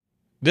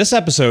This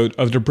episode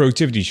of The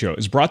Productivity Show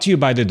is brought to you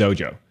by The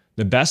Dojo,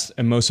 the best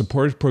and most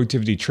supported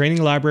productivity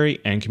training library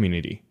and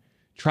community.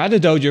 Try The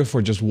Dojo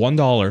for just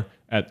 $1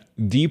 at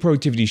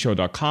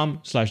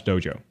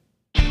theproductivityshow.com/dojo.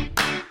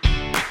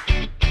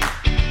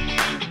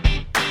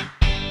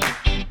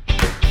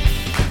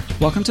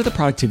 Welcome to The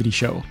Productivity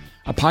Show,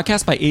 a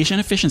podcast by Asian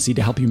Efficiency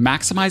to help you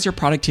maximize your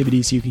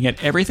productivity so you can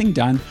get everything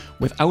done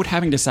without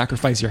having to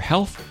sacrifice your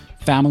health,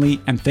 family,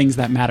 and things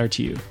that matter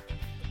to you.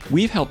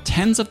 We've helped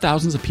tens of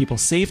thousands of people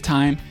save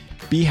time,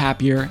 be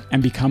happier,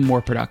 and become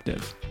more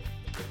productive.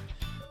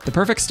 The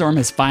perfect storm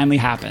has finally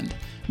happened.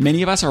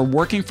 Many of us are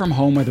working from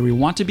home whether we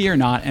want to be or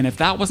not, and if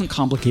that wasn't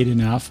complicated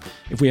enough,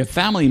 if we have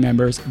family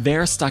members,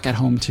 they're stuck at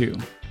home too.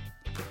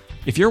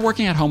 If you're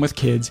working at home with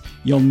kids,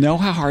 you'll know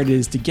how hard it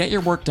is to get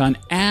your work done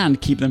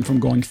and keep them from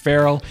going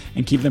feral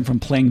and keep them from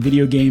playing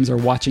video games or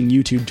watching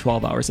YouTube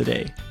 12 hours a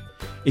day.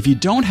 If you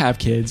don't have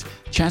kids,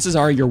 chances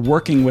are you're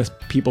working with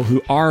people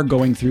who are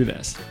going through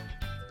this.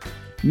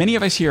 Many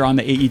of us here on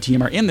the AE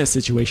team are in this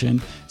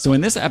situation, so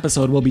in this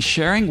episode we'll be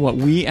sharing what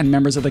we and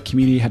members of the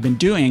community have been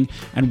doing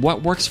and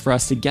what works for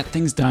us to get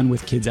things done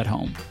with kids at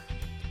home.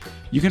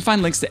 You can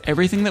find links to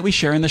everything that we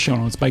share in the show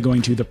notes by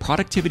going to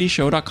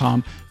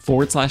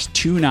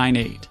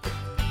theproductivityshow.com/298.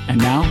 And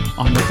now,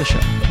 on with the show.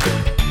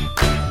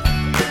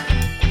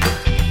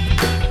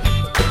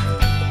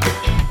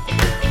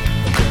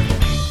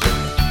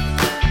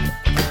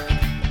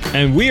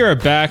 And we are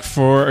back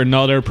for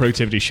another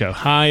productivity show.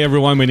 Hi,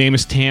 everyone. My name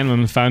is Tan.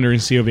 I'm the founder and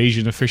CEO of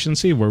Asian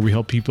Efficiency, where we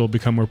help people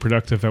become more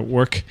productive at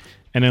work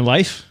and in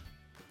life.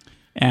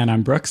 And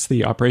I'm Brooks,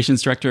 the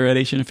operations director at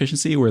Asian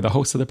Efficiency. We're the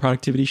host of The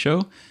Productivity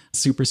Show.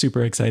 Super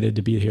excited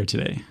to be here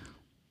today.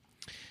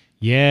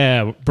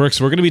 Yeah, Brooks,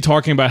 we're going to be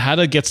talking about how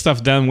to get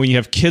stuff done when you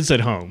have kids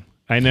at home.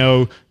 I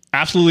know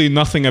absolutely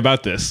nothing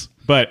about this,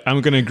 but I'm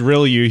going to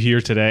grill you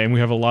here today. And we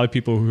have a lot of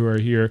people who are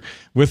here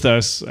with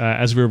us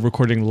as we're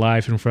recording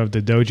live in front of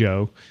the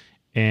dojo.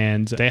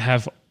 And they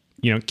have,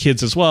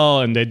 kids as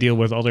well, and they deal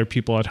with other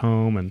people at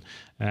home. And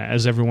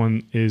as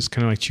everyone is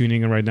kind of like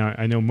tuning in right now,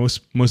 I know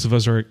most of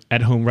us are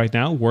at home right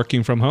now,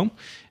 working from home.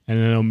 And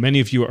I know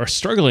many of you are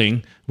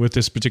struggling with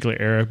this particular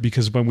era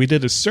because when we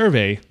did a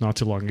survey not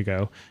too long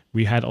ago,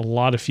 we had a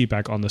lot of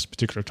feedback on this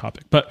particular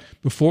topic. But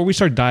before we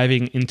start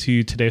diving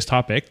into today's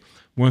topic,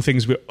 one of the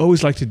things we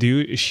always like to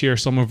do is share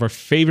some of our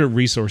favorite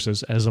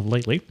resources as of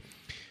lately.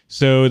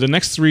 So the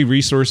next three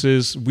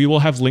resources, we will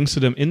have links to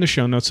them in the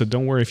show notes, so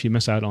don't worry if you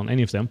miss out on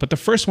any of them. But the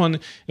first one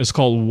is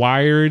called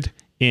Wired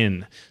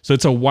In. So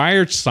it's a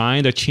wired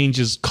sign that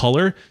changes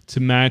color to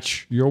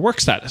match your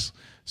work status.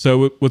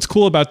 So what's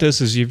cool about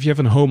this is if you have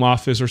a home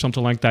office or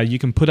something like that, you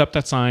can put up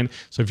that sign.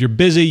 So if you're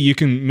busy, you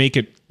can make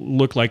it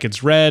look like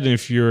it's red. And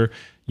if you're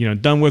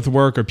done with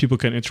work or people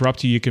can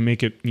interrupt you, you can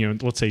make it,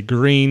 let's say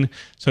green.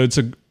 So it's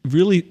a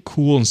really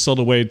cool and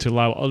subtle way to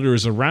allow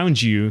others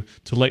around you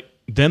to let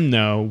them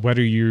know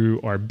whether you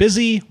are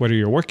busy, whether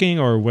you're working,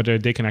 or whether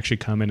they can actually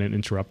come in and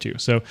interrupt you.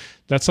 So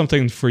that's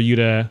something for you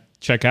to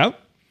check out.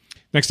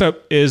 Next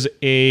up is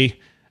a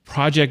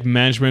project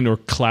management or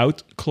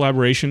cloud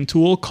collaboration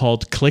tool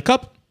called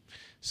ClickUp.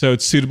 So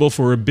it's suitable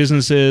for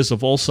businesses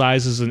of all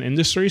sizes and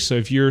industries. So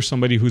if you're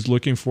somebody who's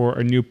looking for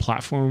a new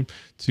platform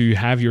to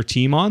have your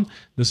team on,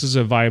 this is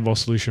a viable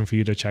solution for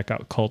you to check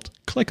out called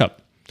ClickUp.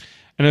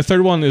 And the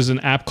third one is an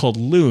app called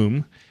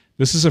Loom.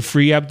 This is a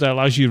free app that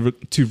allows you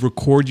to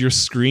record your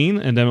screen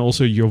and then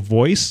also your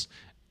voice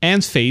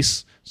and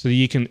face so that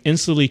you can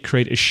instantly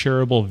create a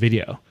shareable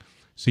video.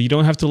 So you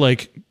don't have to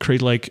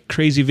create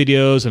crazy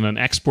videos and then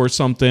export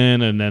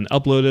something and then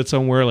upload it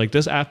somewhere. Like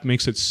this app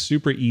makes it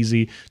super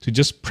easy to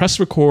just press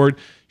record,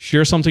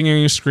 share something on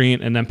your screen,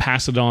 and then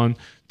pass it on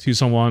to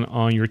someone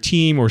on your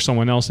team or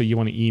someone else that you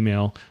want to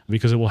email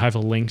because it will have a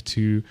link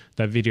to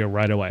that video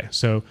right away.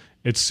 So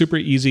it's super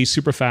easy,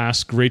 super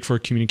fast, great for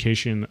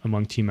communication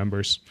among team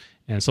members,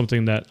 and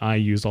something that I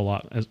use a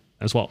lot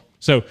as well.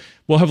 So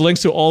we'll have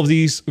links to all of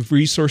these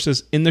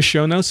resources in the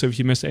show notes. So if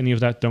you missed any of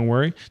that, don't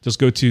worry. Just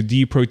go to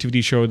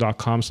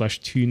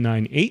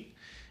theproductivityshow.com/298.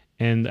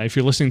 And if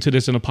you're listening to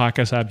this in a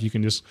podcast app, you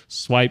can just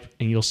swipe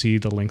and you'll see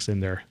the links in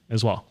there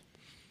as well.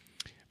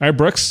 All right,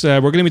 Brooks,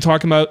 we're going to be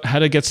talking about how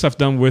to get stuff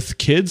done with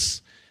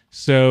kids.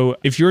 So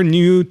if you're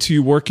new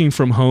to working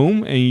from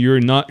home and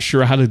you're not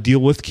sure how to deal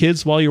with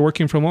kids while you're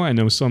working from home, I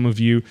know some of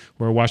you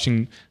who are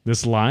watching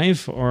this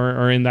live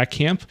are in that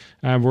camp.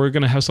 We're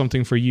going to have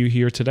something for you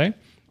here today.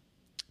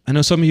 I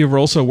know some of you are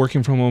also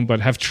working from home, but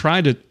have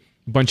tried a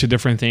bunch of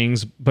different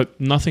things, but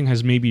nothing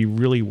has maybe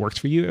really worked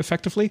for you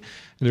effectively.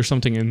 And there's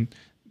something in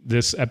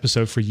this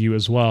episode for you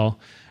as well.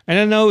 And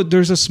I know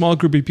there's a small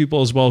group of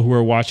people as well who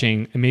are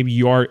watching, and maybe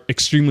you are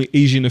extremely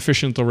Asian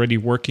efficient already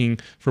working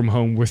from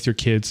home with your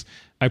kids.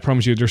 I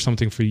promise you there's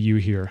something for you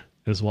here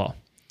as well.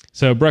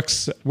 So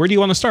Brooks, where do you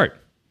want to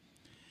start?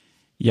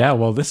 Yeah,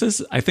 well,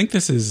 I think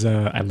this is,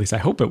 at least I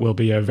hope it will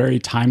be a very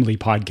timely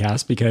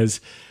podcast because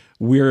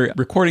we're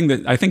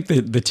recording I think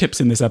the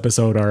tips in this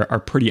episode are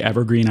pretty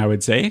evergreen, I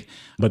would say,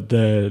 but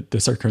the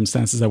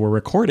circumstances that we're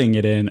recording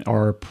it in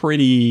are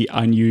pretty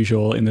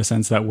unusual in the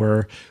sense that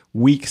we're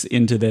weeks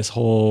into this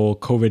whole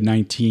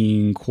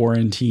COVID-19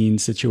 quarantine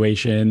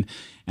situation.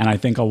 And I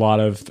think a lot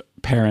of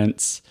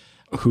parents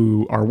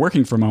who are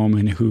working from home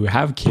and who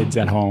have kids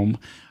at home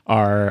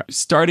are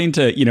starting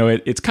to,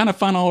 it's kind of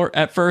fun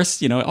at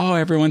first, oh,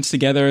 everyone's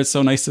together. It's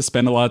so nice to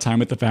spend a lot of time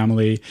with the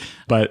family.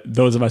 But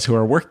those of us who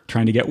are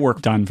trying to get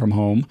work done from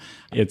home,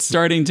 it's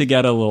starting to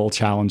get a little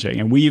challenging.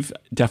 And we've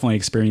definitely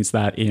experienced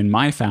that in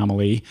my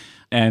family.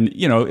 And,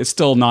 it's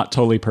still not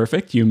totally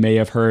perfect. You may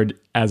have heard,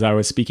 as I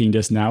was speaking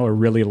just now, a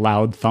really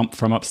loud thump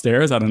from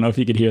upstairs. I don't know if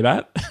you could hear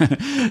that.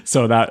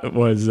 So that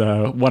was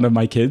one of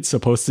my kids,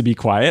 supposed to be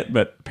quiet,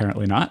 but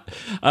apparently not.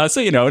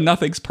 So,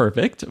 nothing's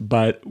perfect.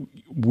 But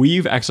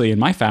we've actually, in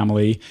my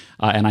family,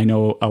 and I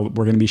know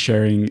we're going to be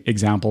sharing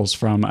examples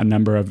from a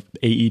number of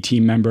AE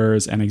team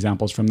members and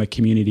examples from the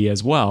community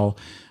as well,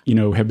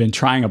 have been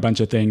trying a bunch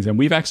of things. And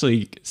we've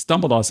actually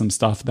stumbled on some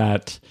stuff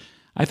that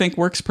I think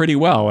works pretty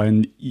well.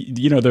 And,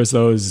 there's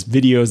those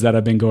videos that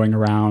have been going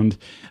around.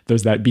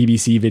 There's that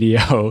BBC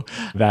video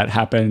that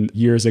happened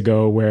years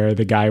ago where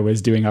the guy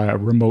was doing a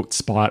remote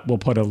spot. We'll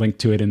put a link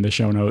to it in the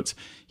show notes.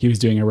 He was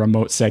doing a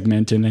remote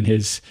segment, and then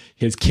his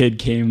kid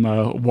came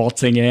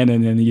waltzing in,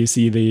 and then you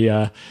see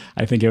I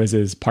think it was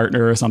his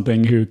partner or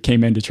something who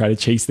came in to try to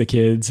chase the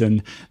kids,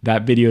 and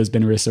that video has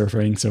been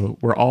resurfacing. So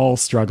we're all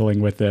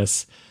struggling with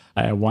this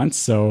at once.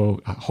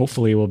 So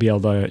hopefully we'll be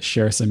able to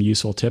share some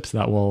useful tips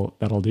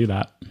that'll do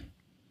that.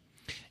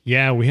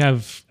 Yeah, we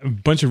have a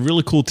bunch of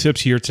really cool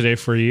tips here today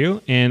for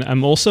you. And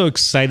I'm also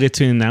excited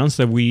to announce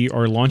that we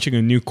are launching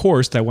a new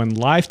course that went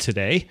live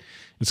today.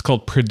 It's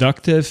called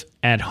Productive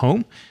at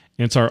Home.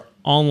 And it's our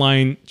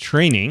online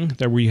training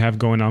that we have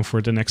going on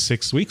for the next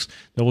 6 weeks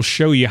that will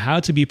show you how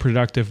to be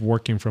productive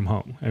working from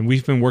home. And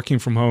we've been working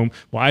from home.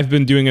 Well, I've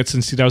been doing it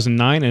since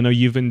 2009. I know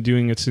you've been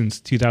doing it since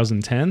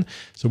 2010.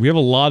 So we have a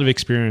lot of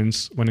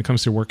experience when it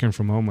comes to working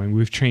from home. And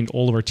we've trained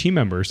all of our team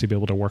members to be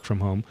able to work from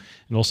home,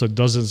 and also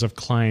dozens of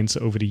clients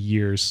over the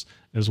years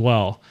as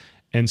well.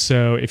 And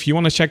so if you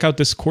want to check out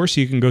this course,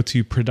 you can go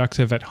to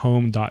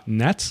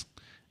productiveathome.net.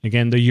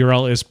 Again, the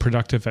URL is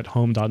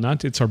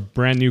productiveathome.net. It's our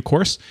brand new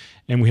course,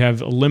 and we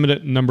have a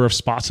limited number of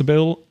spots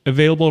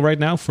available right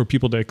now for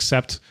people to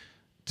accept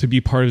to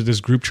be part of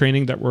this group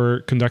training that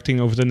we're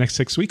conducting over the next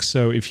 6 weeks.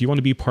 So if you want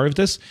to be part of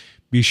this,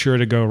 be sure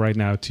to go right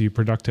now to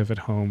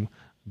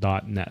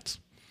productiveathome.net.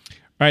 All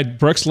right,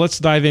 Brooks, let's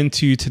dive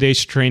into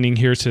today's training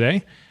here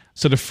today.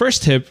 So the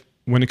first tip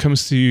when it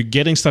comes to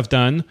getting stuff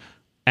done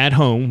at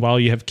home while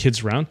you have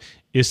kids around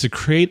is to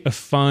create a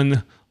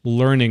fun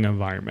learning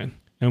environment.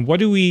 And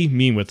what do we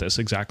mean with this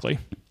exactly?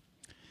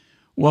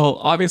 Well,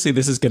 obviously,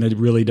 this is going to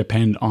really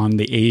depend on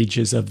the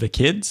ages of the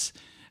kids.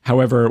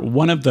 However,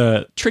 one of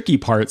the tricky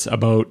parts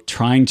about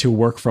trying to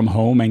work from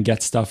home and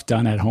get stuff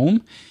done at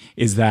home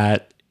is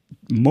that,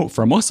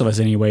 for most of us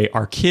anyway,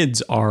 our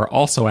kids are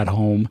also at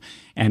home,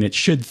 and it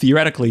should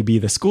theoretically be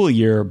the school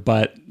year,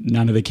 but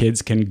none of the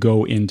kids can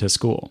go into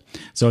school.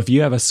 So if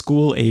you have a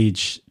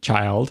school-age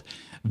child,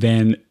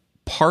 then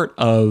part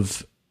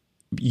of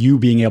you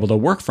being able to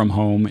work from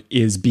home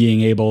is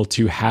being able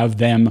to have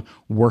them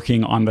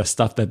working on the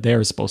stuff that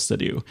they're supposed to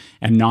do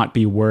and not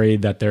be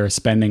worried that they're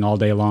spending all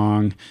day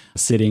long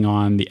sitting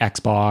on the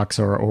Xbox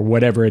or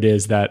whatever it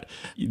is that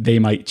they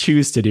might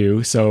choose to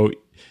do. So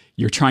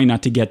you're trying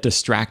not to get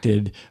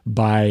distracted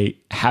by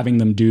having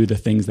them do the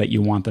things that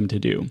you want them to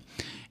do.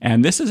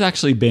 And this has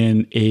actually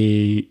been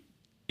it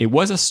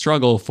was a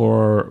struggle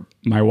for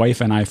my wife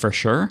and I for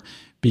sure,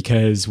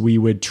 because we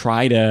would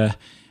try to,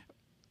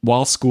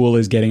 while school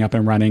is getting up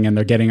and running, and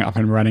they're getting up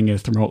and running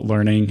with remote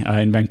learning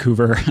in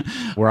Vancouver,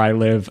 where I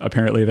live,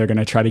 apparently they're going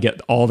to try to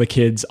get all the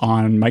kids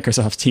on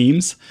Microsoft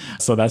Teams.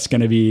 So that's going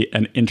to be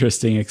an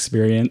interesting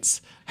experience,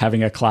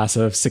 having a class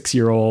of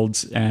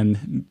 6-year-olds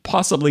and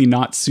possibly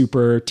not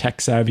super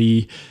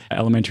tech-savvy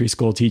elementary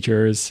school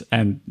teachers.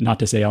 And not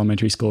to say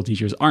elementary school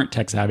teachers aren't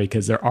tech-savvy,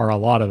 because there are a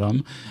lot of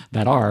them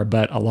that are,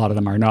 but a lot of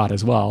them are not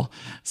as well.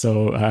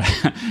 So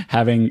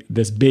having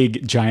this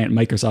big, giant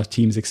Microsoft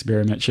Teams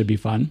experiment should be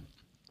fun.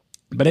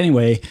 But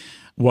anyway,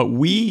 what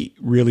we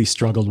really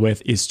struggled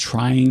with is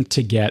trying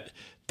to get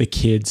the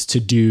kids to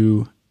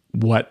do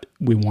what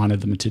we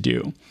wanted them to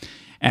do.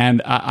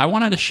 And I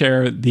wanted to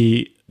share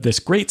this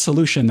great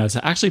solution that's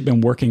actually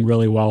been working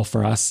really well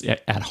for us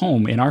at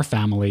home in our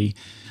family.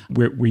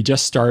 We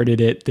just started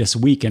it this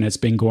week, and it's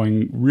been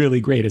going really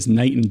great. It's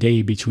night and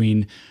day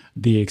between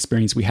the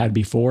experience we had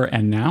before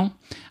and now.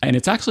 And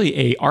it's actually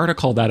an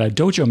article that a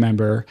dojo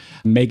member,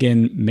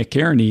 Megan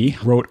McInerney,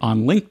 wrote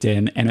on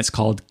LinkedIn, and it's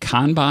called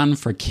Kanban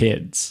for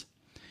Kids.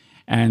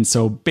 And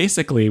so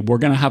basically, we're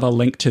going to have a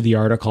link to the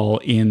article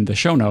in the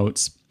show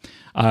notes.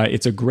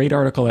 It's a great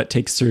article that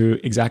takes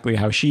through exactly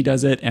how she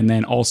does it. And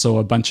then also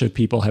a bunch of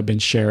people have been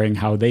sharing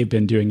how they've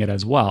been doing it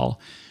as well.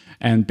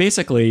 And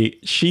basically,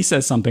 she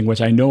says something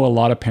which I know a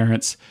lot of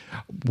parents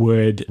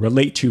would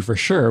relate to for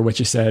sure,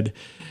 which is said,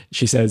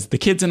 She says, the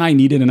kids and I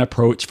needed an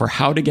approach for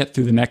how to get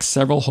through the next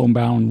several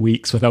homebound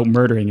weeks without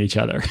murdering each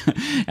other.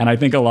 And I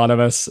think a lot of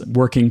us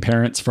working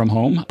parents from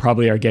home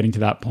probably are getting to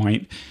that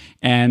point.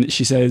 And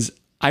she says,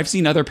 I've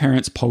seen other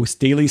parents post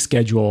daily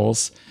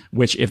schedules,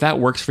 which if that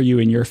works for you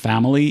and your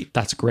family,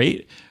 that's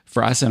great.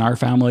 For us and our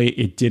family,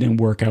 it didn't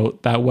work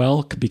out that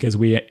well because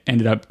we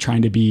ended up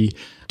trying to be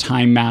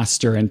time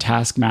master and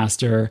task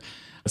master.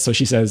 So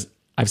she says,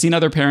 I've seen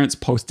other parents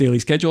post daily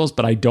schedules,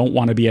 but I don't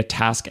want to be a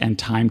task and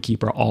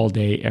timekeeper all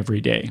day,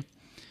 every day.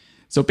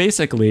 So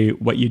basically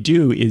what you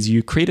do is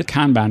you create a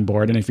Kanban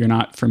board. And if you're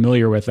not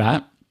familiar with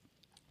that,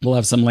 we'll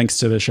have some links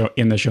to the show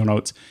in the show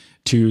notes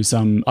to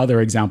some other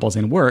examples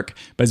in work,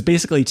 but it's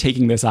basically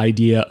taking this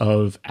idea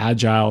of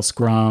agile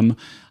Scrum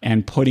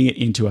and putting it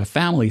into a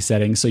family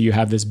setting. So you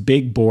have this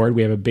big board.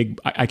 We have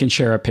I can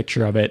share a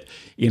picture of it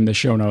in the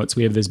show notes.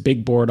 We have this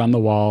big board on the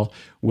wall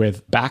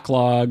with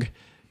backlog,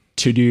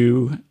 to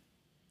do,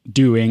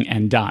 doing,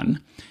 and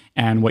done.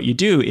 And what you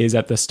do is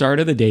at the start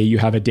of the day, you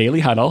have a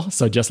daily huddle.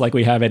 So just like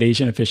we have at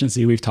Asian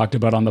Efficiency, we've talked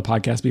about on the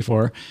podcast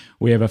before,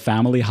 we have a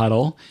family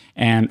huddle.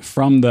 And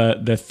from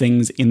the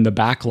things in the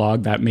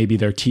backlog that maybe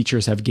their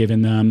teachers have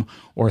given them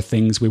or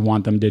things we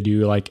want them to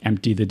do, like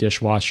empty the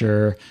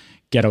dishwasher,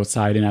 get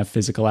outside and have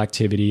physical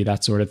activity,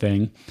 that sort of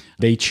thing,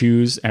 they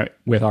choose,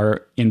 with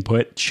our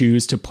input,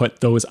 choose to put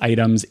those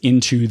items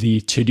into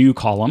the to-do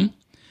column.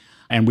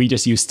 And we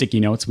just use sticky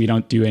notes. We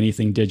don't do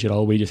anything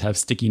digital. We just have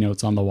sticky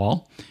notes on the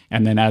wall.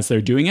 And then as they're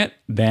doing it,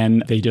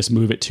 then they just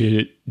move it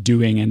to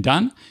doing and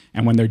done.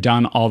 And when they're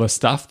done all the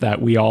stuff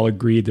that we all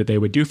agreed that they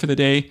would do for the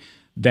day,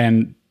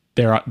 then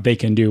they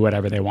can do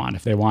whatever they want.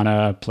 If they want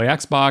to play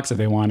Xbox, if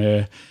they want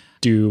to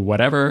do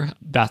whatever,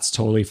 that's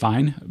totally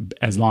fine,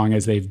 as long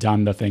as they've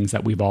done the things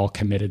that we've all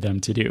committed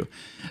them to do.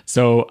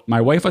 So my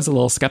wife was a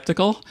little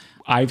skeptical.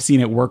 I've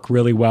seen it work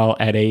really well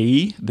at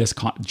AE, this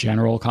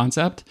general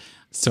concept.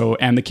 So,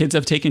 and the kids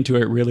have taken to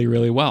it really,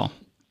 really well.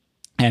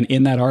 And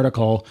in that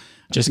article,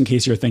 just in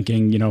case you're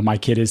thinking, my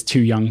kid is too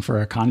young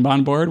for a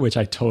Kanban board, which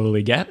I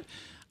totally get,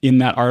 in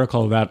that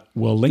article that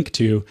we'll link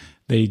to,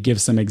 they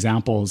give some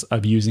examples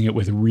of using it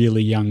with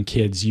really young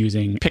kids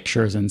using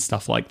pictures and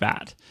stuff like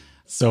that.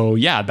 So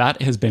yeah,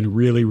 that has been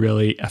really,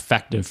 really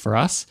effective for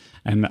us.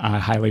 And I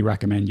highly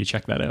recommend you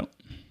check that out.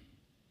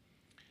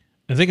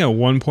 I think at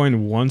one point,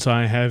 once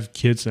I have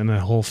kids and a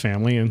whole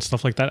family and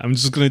stuff like that, I'm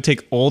just going to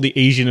take all the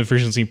Asian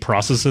efficiency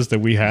processes that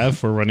we have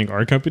for running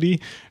our company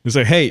and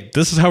say, hey,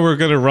 this is how we're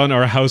going to run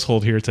our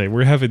household here today.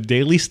 We have a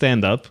daily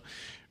stand-up.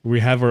 We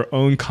have our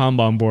own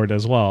Kanban board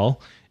as well.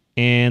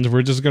 And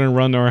we're just going to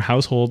run our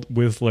household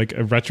with like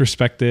a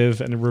retrospective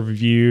and a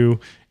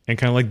review and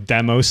kind of like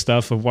demo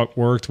stuff of what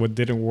worked, what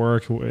didn't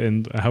work,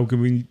 and how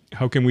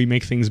can we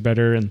make things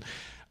better. And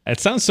it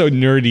sounds so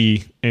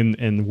nerdy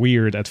and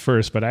weird at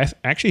first, but I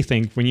actually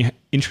think when you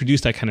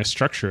introduce that kind of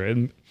structure,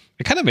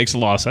 it kind of makes a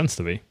lot of sense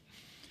to me.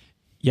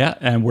 Yeah,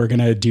 and we're going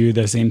to do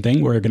the same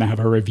thing. We're going to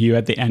have a review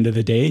at the end of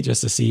the day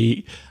just to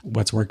see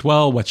what's worked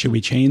well, what should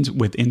we change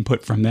with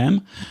input from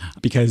them,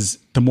 because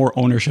the more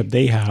ownership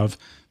they have,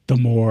 the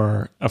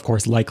more, of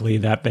course, likely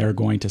that they're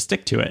going to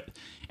stick to it.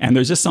 And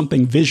there's just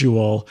something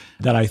visual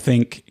that I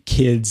think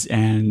kids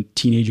and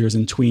teenagers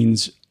and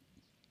tweens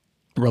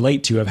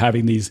relate to, of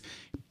having these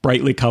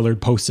brightly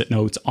colored Post-it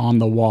notes on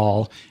the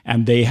wall,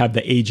 and they have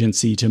the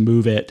agency to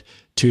move it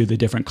to the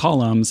different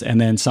columns. And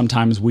then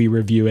sometimes we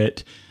review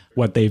it,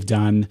 what they've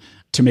done,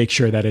 to make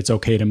sure that it's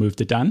okay to move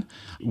to done.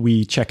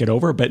 We check it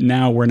over, but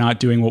now we're not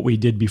doing what we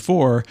did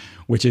before,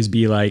 which is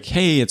be like,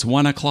 hey, it's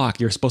 1:00.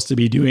 You're supposed to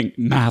be doing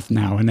math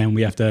now. And then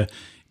we have to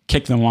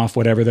kick them off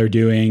whatever they're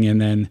doing.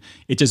 And then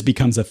it just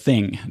becomes a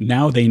thing.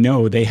 Now they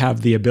know they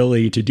have the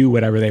ability to do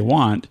whatever they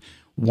want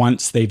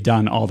once they've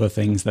done all the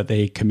things that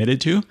they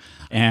committed to.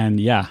 And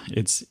yeah,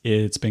 it's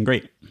been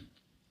great.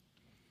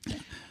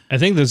 I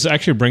think this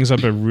actually brings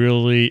up a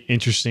really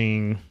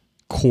interesting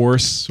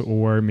course,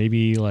 or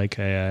maybe like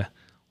a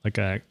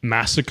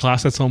master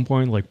class at some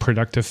point, like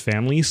productive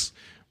families,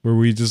 where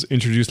we just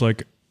introduce,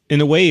 like,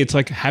 in a way, it's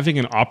like having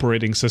an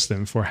operating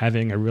system for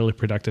having a really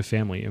productive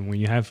family. And when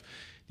you have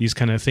these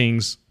kind of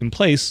things in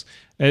place,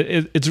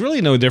 it's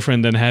really no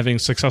different than having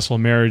successful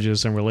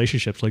marriages and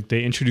relationships. Like,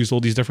 they introduce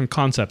all these different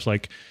concepts,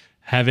 like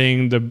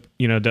having the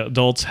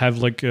adults have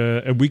like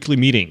a weekly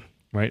meeting,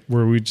 right,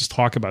 where we just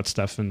talk about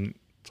stuff and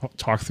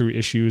talk through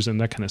issues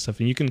and that kind of stuff.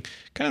 And you can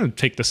kind of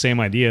take the same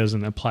ideas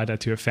and apply that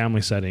to a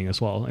family setting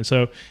as well. And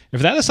so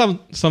if that is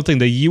something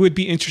that you would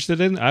be interested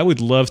in, I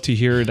would love to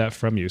hear that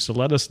from you. So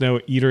let us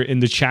know either in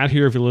the chat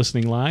here if you're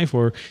listening live,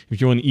 or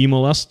if you want to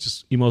email us,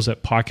 just email us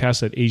at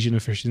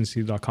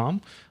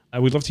podcast@asianefficiency.com. I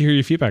would love to hear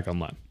your feedback on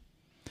that.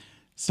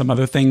 Some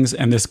other things,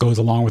 and this goes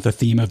along with the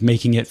theme of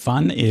making it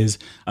fun, is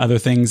other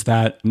things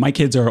that my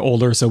kids are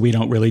older, so we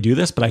don't really do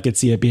this, but I could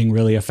see it being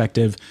really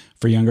effective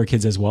for younger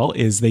kids as well,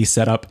 is they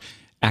set up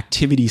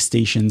activity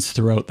stations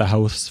throughout the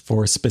house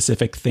for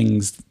specific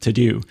things to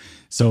do.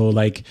 So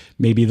like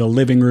maybe the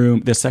living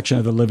room, this section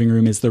of the living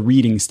room is the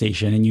reading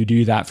station, and you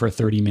do that for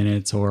 30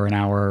 minutes or an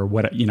hour or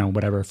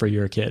whatever for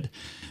your kid.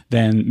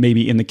 Then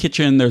maybe in the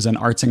kitchen, there's an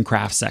arts and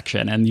crafts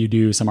section and you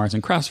do some arts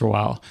and crafts for a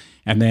while.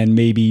 And then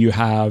maybe you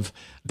have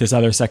this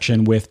other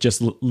section with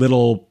just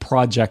little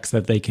projects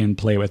that they can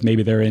play with.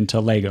 Maybe they're into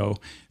Lego.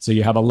 So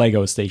you have a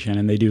Lego station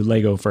and they do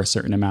Lego for a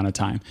certain amount of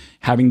time.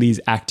 Having these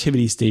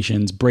activity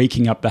stations,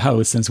 breaking up the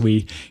house, since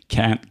we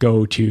can't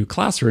go to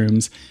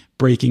classrooms,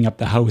 breaking up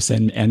the house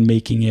and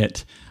making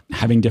it,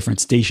 having different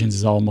stations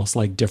is almost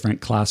like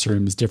different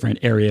classrooms, different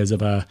areas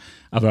of a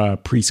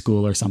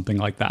preschool or something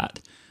like that.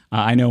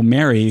 I know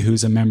Mary,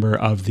 who's a member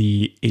of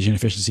the Asian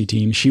Efficiency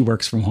team, she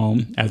works from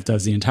home, as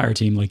does the entire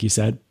team, like you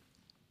said.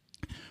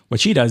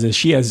 What she does is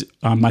she has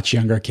much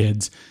younger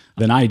kids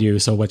than I do.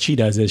 So what she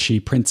does is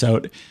she prints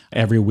out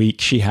every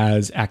week. She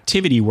has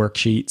activity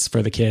worksheets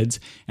for the kids.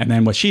 And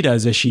then what she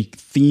does is she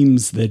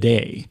themes the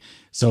day.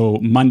 So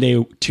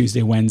Monday,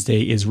 Tuesday,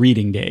 Wednesday is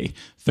reading day.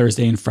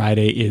 Thursday and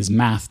Friday is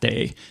math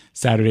day.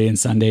 Saturday and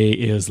Sunday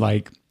is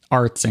like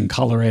arts and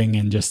coloring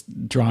and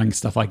just drawing,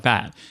 stuff like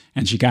that.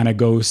 And she kind of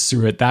goes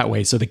through it that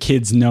way. So the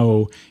kids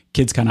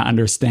kind of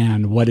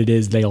understand what it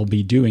is they'll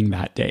be doing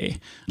that day.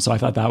 So I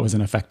thought that was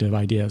an effective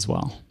idea as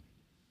well.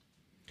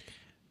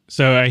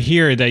 So I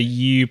hear that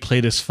you play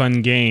this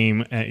fun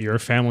game at your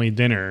family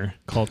dinner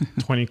called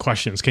 20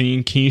 Questions. Can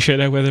you share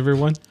that with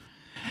everyone?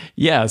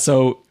 Yeah.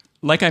 So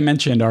like I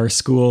mentioned, our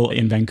school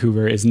in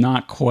Vancouver is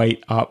not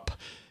quite up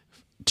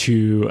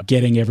to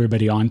getting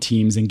everybody on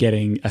teams and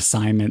getting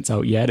assignments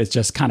out yet. It's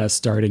just kind of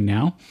starting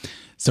now.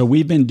 So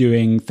we've been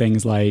doing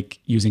things like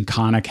using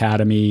Khan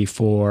Academy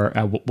for,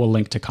 we'll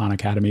link to Khan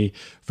Academy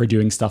for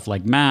doing stuff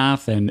like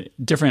math and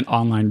different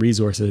online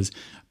resources.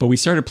 But we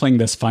started playing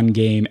this fun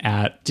game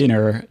at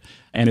dinner,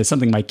 and it's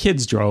something my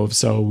kids drove.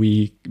 So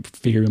we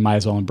figured we might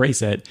as well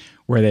embrace it,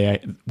 where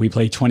we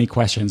play 20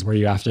 questions where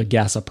you have to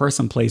guess a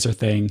person, place, or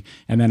thing.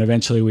 And then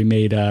eventually we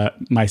made,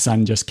 my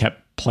son just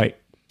kept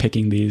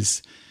picking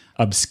these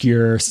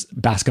obscure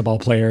basketball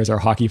players or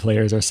hockey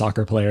players or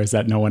soccer players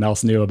that no one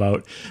else knew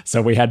about. So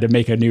we had to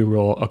make a new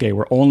rule. Okay,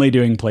 we're only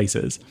doing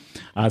places.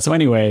 So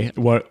anyway,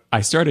 what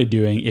I started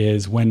doing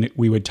is when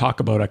we would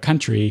talk about a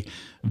country,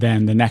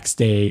 then the next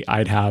day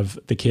I'd have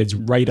the kids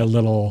write a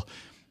little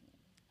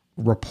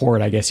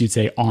report, I guess you'd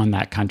say, on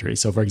that country.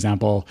 So for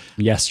example,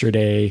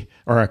 yesterday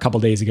or a couple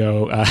days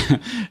ago,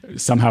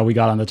 somehow we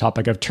got on the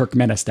topic of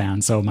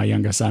Turkmenistan. So my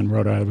youngest son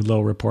wrote a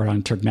little report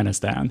on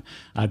Turkmenistan.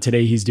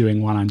 Today he's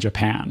doing one on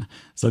Japan.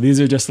 So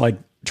these are just like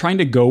trying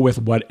to go with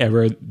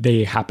whatever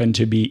they happen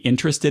to be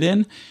interested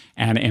in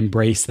and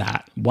embrace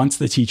that. Once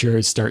the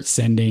teachers start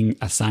sending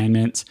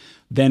assignments,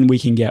 then we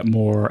can get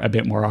a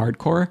bit more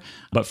hardcore.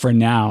 But for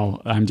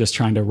now, I'm just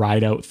trying to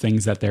ride out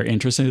things that they're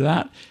interested in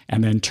that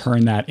and then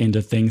turn that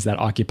into things that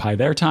occupy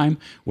their time,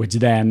 which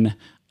then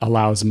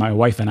allows my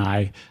wife and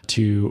I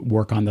to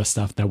work on the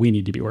stuff that we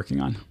need to be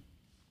working on.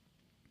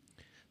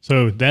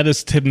 So that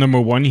is tip number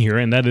 1 here,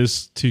 and that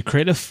is to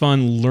create a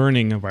fun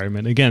learning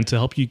environment. Again, to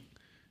help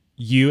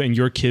you and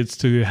your kids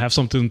to have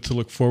something to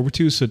look forward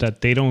to so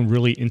that they don't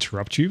really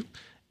interrupt you.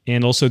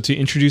 And also to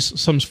introduce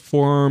some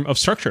form of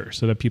structure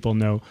so that people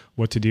know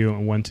what to do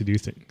and when to do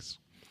things.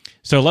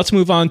 So let's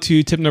move on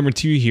to tip number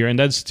 2 here, and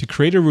that's to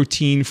create a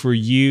routine for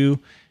you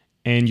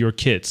and your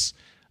kids.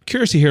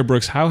 Curious to hear,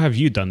 Brooks, how have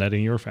you done that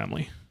in your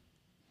family?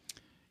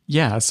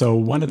 Yeah, so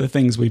one of the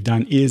things we've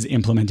done is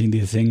implementing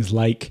these things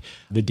like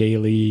the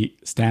daily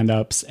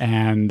stand-ups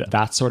and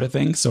that sort of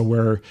thing. So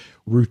we're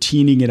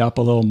routining it up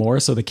a little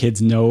more so the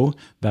kids know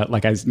that,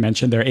 like I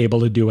mentioned, they're able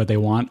to do what they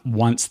want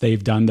once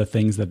they've done the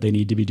things that they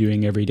need to be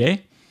doing every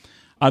day.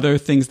 Other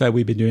things that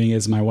we've been doing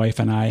is my wife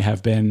and I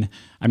have been,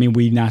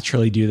 we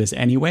naturally do this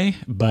anyway,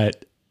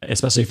 but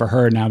especially for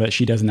her now that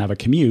she doesn't have a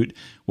commute,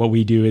 what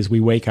we do is we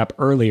wake up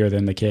earlier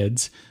than the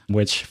kids,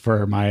 which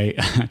for my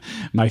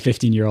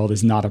 15-year-old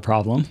is not a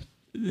problem.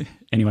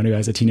 Anyone who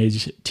has a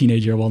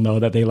teenager will know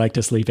that they like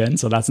to sleep in,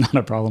 so that's not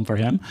a problem for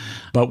him.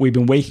 But we've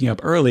been waking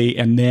up early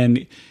and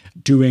then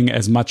doing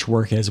as much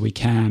work as we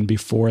can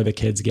before the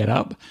kids get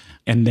up.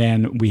 And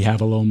then we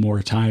have a little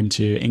more time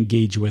to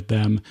engage with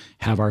them,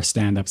 have our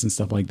stand-ups and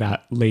stuff like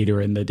that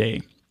later in the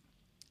day.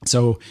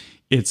 So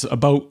it's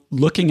about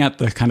looking at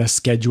the kind of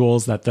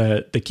schedules that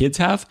the kids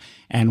have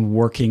and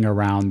working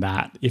around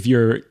that. If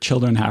your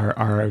children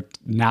are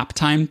nap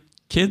time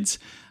kids,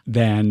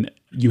 then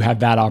you have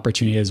that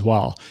opportunity as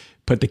well.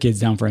 Put the kids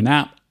down for a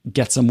nap,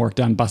 get some work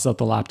done, bust out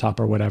the laptop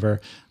or whatever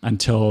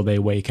until they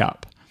wake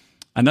up.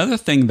 Another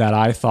thing that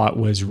I thought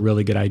was a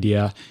really good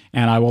idea,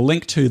 and I will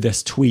link to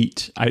this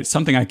tweet,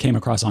 something I came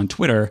across on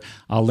Twitter.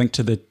 I'll link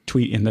to the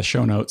tweet in the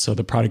show notes. So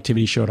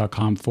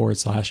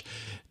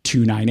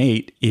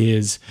theproductivityshow.com/298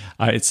 is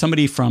it's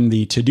somebody from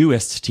the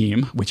Todoist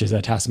team, which is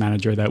a task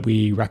manager that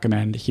we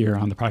recommend here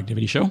on the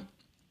Productivity Show.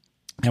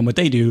 And what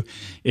they do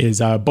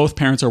is both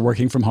parents are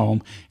working from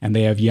home and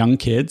they have young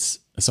kids,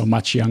 so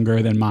much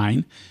younger than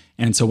mine.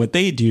 And so what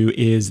they do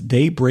is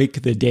they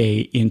break the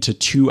day into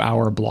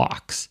 2-hour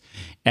blocks.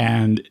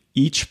 And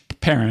each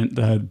parent,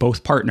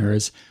 both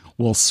partners,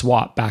 will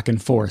swap back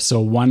and forth. So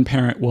one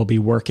parent will be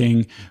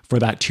working for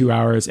that 2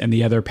 hours and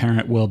the other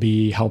parent will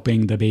be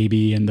helping the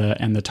baby and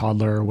the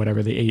toddler or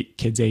whatever the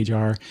kids' age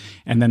are.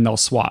 And then they'll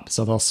swap.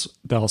 So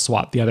they'll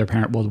swap. The other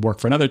parent will work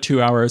for another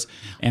 2 hours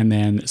and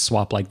then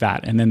swap like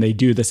that. And then they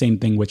do the same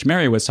thing, which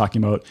Mary was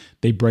talking about.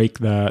 They break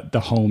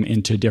the home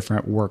into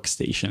different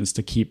workstations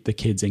to keep the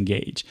kids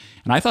engaged.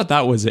 And I thought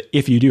that was,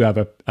 if you do have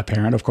a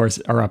parent, of course,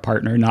 or a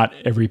partner, not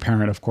every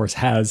parent, of course,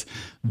 has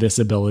this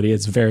ability.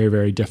 It's very,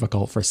 very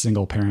difficult for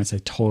single parents. I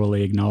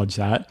totally acknowledge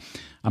that.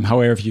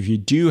 However, if you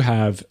do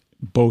have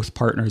both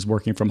partners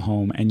working from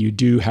home and you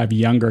do have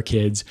younger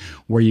kids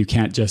where you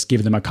can't just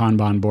give them a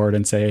Kanban board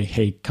and say,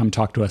 hey, come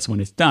talk to us when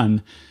it's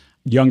done.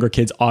 Younger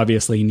kids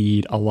obviously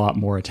need a lot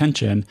more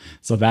attention.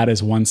 So that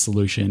is one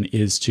solution,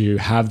 is to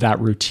have that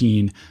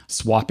routine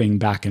swapping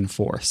back and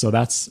forth. So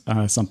that's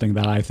something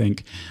that I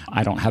think,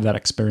 I don't have that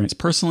experience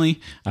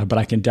personally, but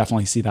I can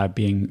definitely see that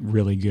being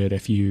really good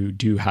if you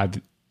do have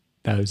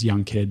those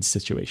young kids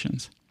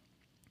situations.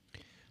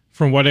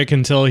 From what I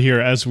can tell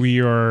here, as we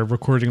are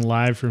recording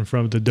live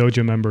from the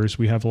dojo members,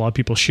 we have a lot of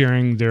people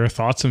sharing their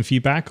thoughts and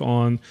feedback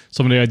on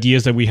some of the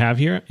ideas that we have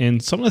here.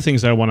 And some of the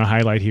things that I want to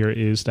highlight here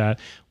is that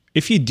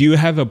if you do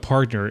have a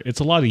partner, it's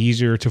a lot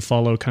easier to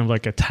follow kind of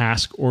like a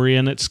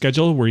task-oriented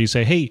schedule where you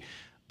say, hey,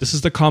 this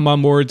is the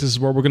Kanban board, this is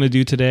what we're going to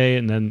do today.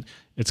 And then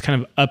it's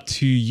kind of up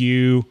to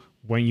you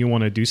when you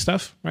want to do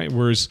stuff, right?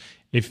 Whereas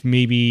if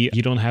maybe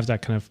you don't have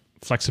that kind of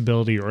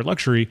flexibility or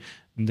luxury,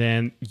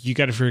 then you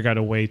got to figure out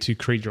a way to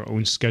create your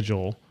own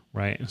schedule,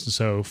 right?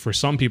 So for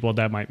some people,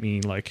 that might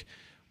mean like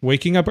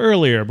waking up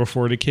earlier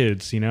before the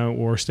kids,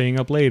 or staying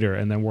up later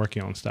and then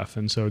working on stuff.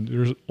 And so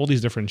there's all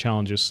these different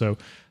challenges. So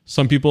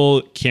some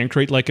people can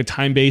create like a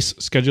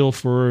time-based schedule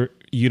for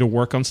you to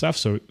work on stuff.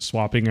 So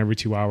swapping every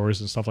 2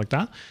 hours and stuff like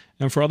that.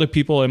 And for other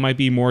people, it might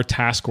be more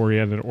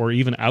task-oriented or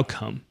even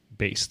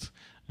outcome-based.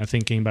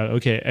 Thinking about,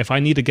 okay, if I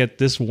need to get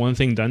this one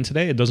thing done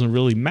today, it doesn't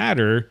really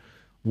matter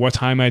what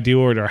time I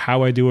do it or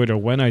how I do it or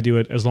when I do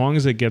it. As long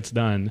as it gets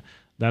done,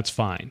 that's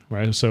fine,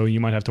 right? So you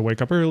might have to wake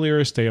up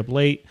earlier, stay up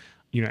late.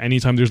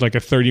 Anytime there's like a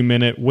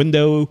 30-minute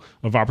window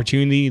of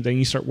opportunity, then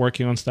you start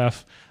working on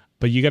stuff.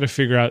 But you got to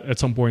figure out at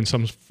some point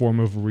some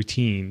form of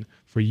routine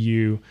for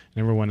you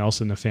and everyone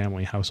else in the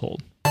family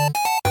household.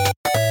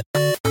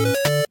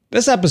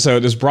 This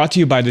episode is brought to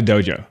you by The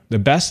Dojo, the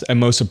best and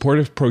most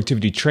supportive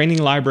productivity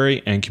training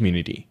library and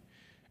community.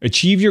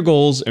 Achieve your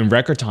goals in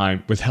record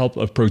time with help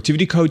of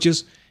productivity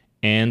coaches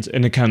and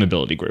an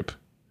accountability group.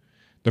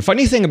 The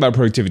funny thing about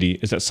productivity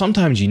is that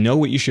sometimes you know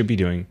what you should be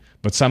doing,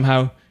 but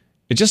somehow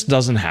it just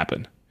doesn't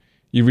happen.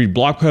 You read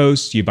blog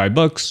posts, you buy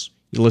books,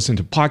 you listen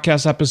to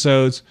podcast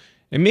episodes,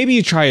 and maybe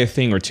you try a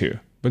thing or two,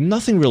 but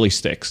nothing really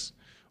sticks.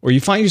 Or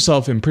you find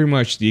yourself in pretty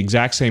much the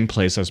exact same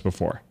place as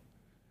before.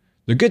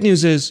 The good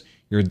news is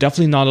you're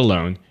definitely not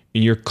alone,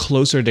 and you're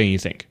closer than you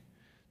think.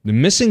 The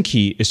missing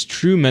key is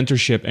true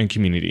mentorship and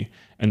community,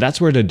 and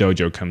that's where the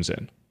dojo comes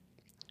in.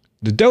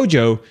 The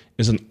dojo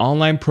is an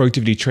online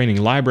productivity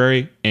training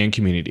library and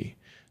community.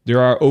 There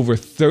are over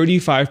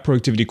 35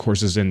 productivity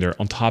courses in there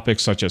on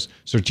topics such as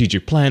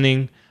strategic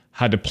planning,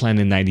 how to plan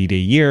a 90-day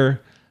year,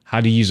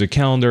 how to use a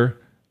calendar,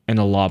 and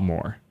a lot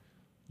more.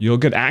 You'll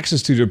get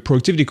access to the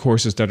productivity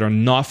courses that are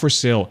not for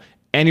sale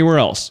anywhere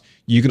else.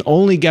 You can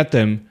only get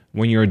them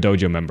when you're a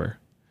dojo member.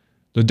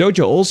 The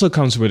dojo also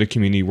comes with a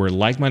community where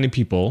like-minded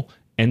people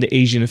and the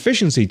Asian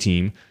efficiency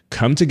team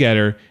come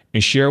together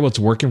and share what's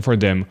working for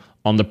them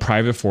on the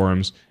private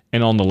forums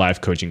and on the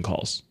live coaching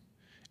calls.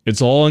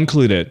 It's all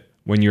included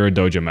when you're a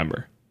dojo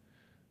member.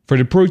 For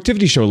the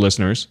Productivity Show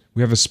listeners,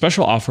 we have a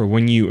special offer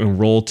when you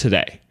enroll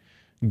today.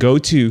 Go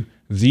to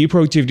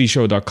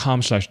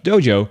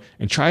theproductivityshow.com/dojo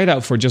and try it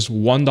out for just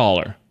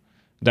 $1.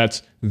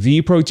 That's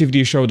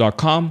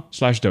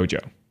theproductivityshow.com/dojo.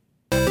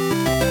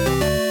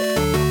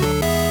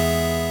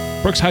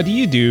 Brooks, how do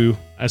you do,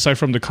 aside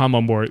from the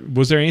Kanban board,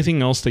 was there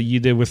anything else that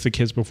you did with the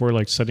kids before,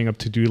 like setting up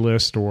to-do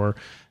list, or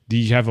do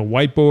you have a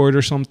whiteboard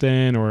or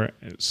something, or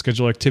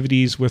schedule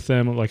activities with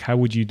them? Like, how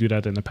would you do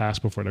that in the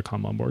past before the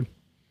Kanban board?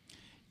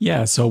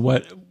 Yeah, so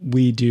what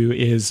we do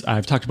is,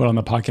 I've talked about on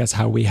the podcast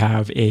how we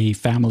have a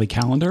family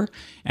calendar,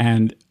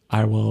 and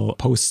I will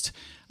post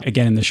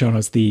again in the show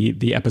notes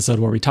the episode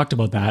where we talked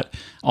about that.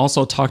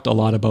 Also talked a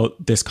lot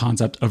about this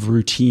concept of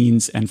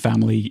routines and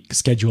family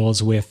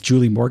schedules with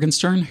Julie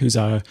Morgenstern, who's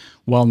a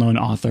well-known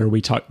author. We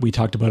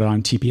talked about it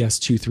on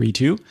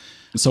TPS298.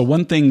 So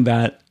one thing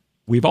that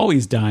we've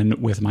always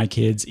done with my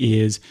kids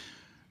is,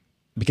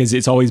 because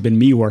it's always been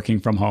me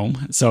working from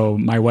home. So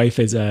my wife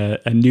is a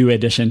new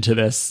addition to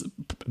this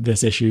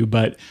issue,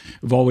 but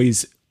we've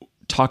always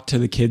talked to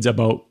the kids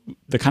about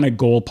the kind of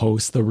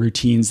goalposts, the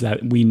routines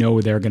that we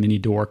know they're going to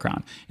need to work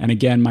on. And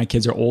again, my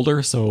kids are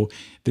older, so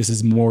this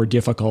is more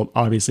difficult,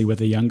 obviously, with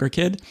a younger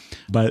kid.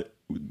 But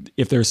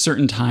if there's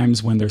certain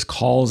times when there's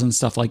calls and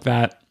stuff like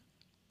that,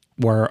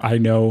 where I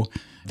know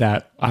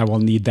that I will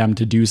need them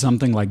to do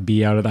something like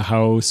be out of the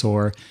house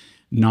or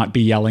not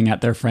be yelling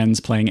at their friends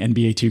playing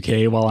NBA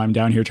 2K while I'm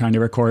down here trying to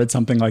record,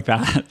 something like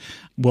that.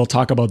 We'll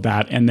talk about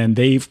that. And then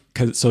they've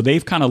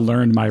kind of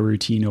learned my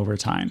routine over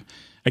time.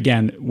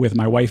 again, with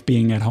my wife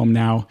being at home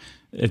now,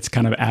 it's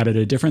kind of added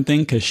a different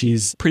thing because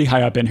she's pretty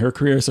high up in her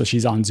career. So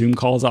she's on Zoom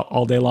calls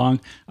all day long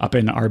up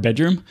in our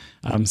bedroom.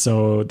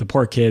 So the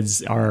poor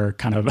kids are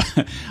kind of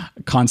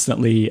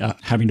constantly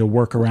having to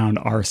work around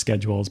our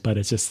schedules, but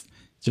it's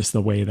just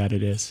the way that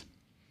it is.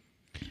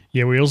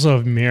 Yeah, we also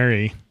have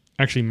Marie.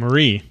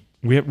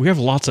 We have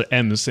lots of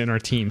M's in our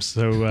team,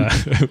 so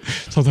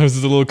sometimes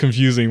it's a little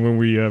confusing when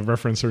we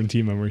reference certain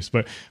team members.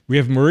 But we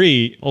have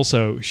Marie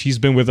also. She's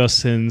been with us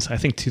since, I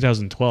think,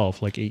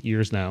 2012, like 8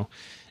 years now.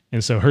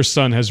 And so her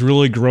son has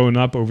really grown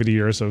up over the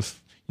years of,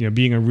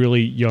 being a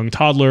really young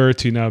toddler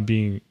to now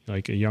being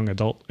like a young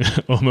adult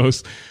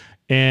almost.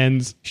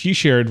 And she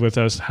shared with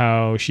us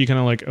how she kind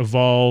of like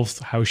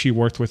evolved, how she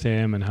worked with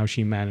him and how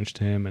she managed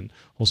him and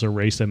also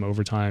raised him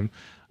over time.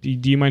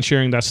 Do you mind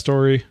sharing that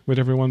story with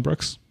everyone,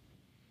 Brooks?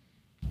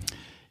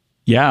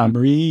 Yeah,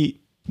 Marie.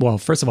 Well,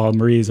 first of all,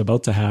 Marie is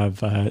about to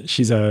have,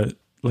 she's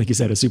like you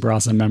said, a super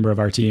awesome member of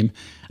our team.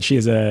 She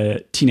is a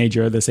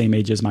teenager, the same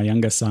age as my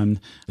youngest son.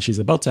 She's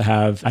about to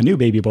have a new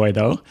baby boy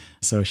though.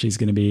 So she's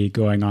going to be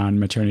going on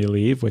maternity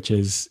leave, which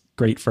is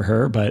great for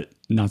her, but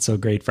not so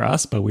great for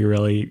us. But we're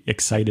really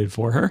excited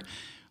for her.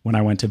 When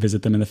I went to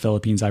visit them in the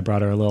Philippines, I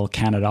brought her a little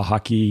Canada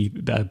hockey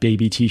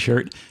baby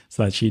t-shirt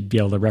so that she'd be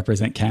able to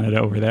represent Canada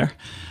over there.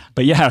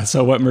 But yeah,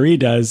 so what Marie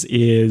does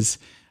is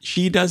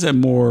she does a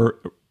more,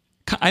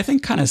 I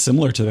think, kind of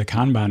similar to the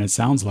Kanban, it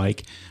sounds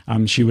like.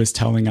 She was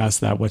telling us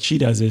that what she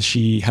does is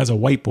she has a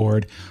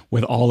whiteboard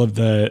with all of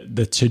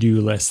the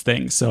to-do list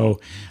things. So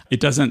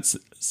it doesn't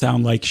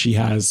sound like she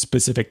has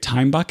specific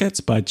time buckets,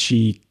 but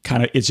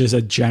it's just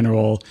a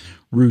general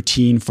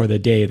routine for the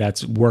day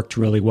that's worked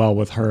really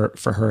well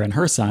for her and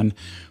her son,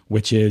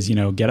 which is,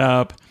 get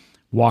up,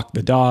 walk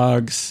the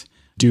dogs,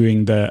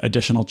 doing the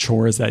additional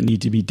chores that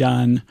need to be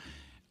done,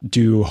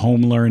 do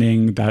home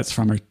learning that's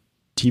from her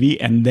TV.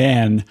 And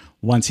then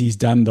once he's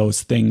done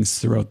those things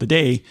throughout the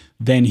day,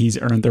 then he's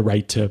earned the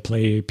right to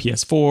play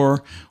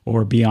PS4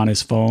 or be on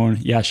his phone.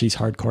 Yeah, she's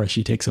hardcore.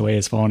 She takes away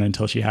his phone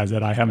until she has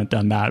it. I haven't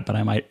done that, but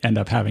I might end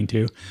up having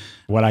to.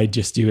 What I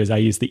just do is I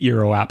use the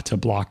Eero app to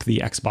block the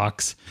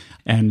Xbox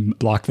and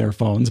block their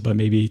phones, but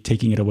maybe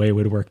taking it away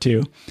would work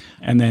too.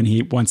 And then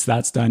once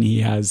that's done,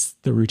 he has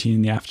the routine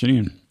in the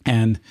afternoon.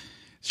 And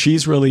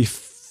she's really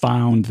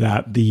found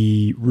that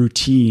the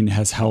routine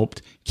has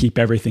helped keep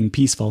everything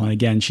peaceful. And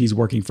again, she's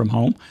working from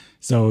home,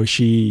 so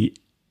she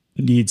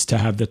needs to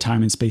have the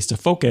time and space to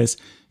focus.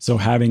 So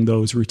having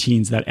those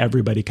routines that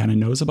everybody kind of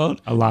knows about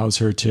allows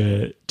her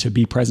to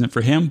be present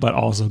for him, but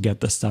also get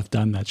the stuff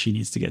done that she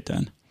needs to get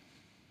done.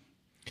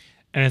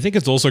 And I think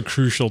it's also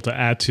crucial to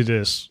add to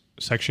this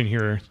section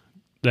here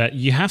that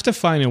you have to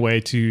find a way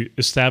to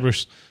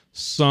establish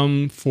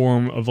some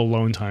form of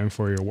alone time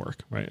for your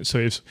work, right? So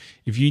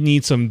if you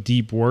need some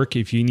deep work,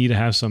 if you need to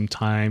have some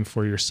time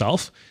for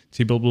yourself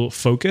to be able to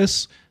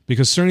focus,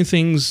 because certain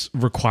things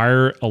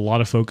require a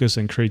lot of focus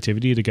and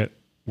creativity to get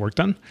work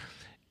done.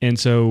 And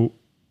so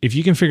if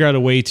you can figure out a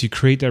way to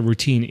create that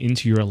routine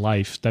into your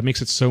life, that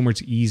makes it so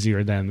much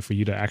easier then for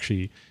you to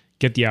actually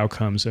get the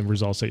outcomes and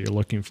results that you're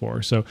looking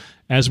for. So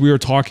as we were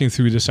talking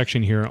through this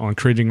section here on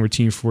creating a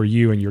routine for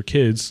you and your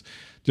kids,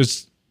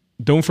 just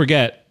don't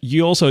forget,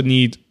 you also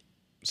need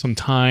some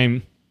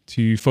time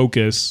to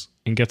focus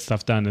and get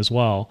stuff done as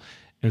well.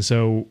 And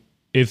so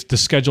if the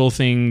schedule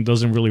thing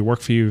doesn't really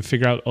work for you,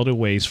 figure out other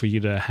ways for you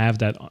to have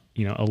that,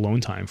 alone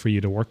time for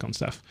you to work on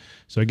stuff.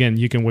 So again,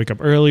 you can wake up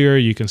earlier,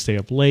 you can stay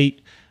up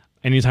late.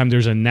 Anytime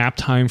there's a nap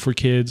time for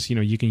kids,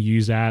 you can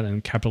use that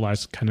and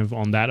capitalize kind of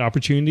on that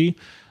opportunity,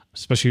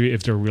 especially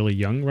if they're really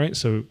young, right?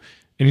 So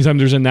anytime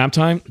there's a nap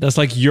time, that's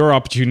like your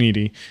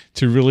opportunity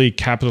to really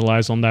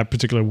capitalize on that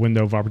particular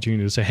window of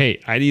opportunity to say, hey,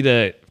 I need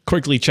to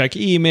quickly check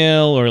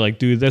email or like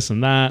do this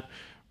and that,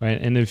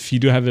 right? And if you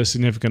do have a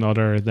significant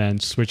other, then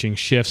switching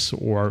shifts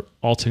or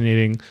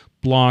alternating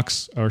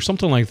blocks or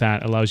something like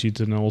that allows you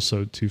to then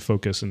also to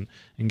focus and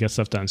get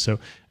stuff done. So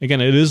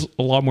again, it is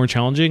a lot more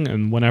challenging.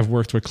 And when I've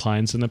worked with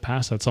clients in the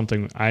past, that's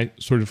something I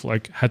sort of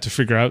like had to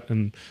figure out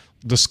and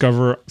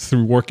discover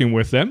through working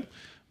with them.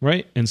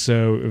 Right. And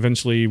so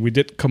eventually we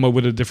did come up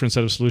with a different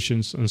set of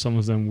solutions, and some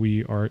of them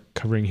we are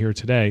covering here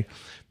today.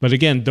 But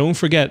again, don't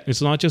forget,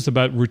 it's not just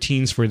about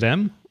routines for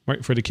them,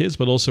 right, for the kids,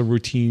 but also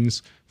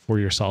routines for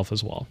yourself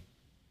as well.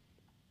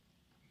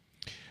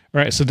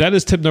 All right. So that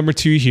is tip number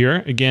 2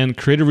 here. Again,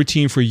 create a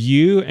routine for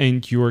you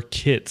and your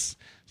kids.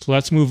 So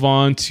let's move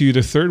on to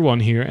the third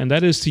one here, and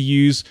that is to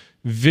use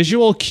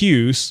visual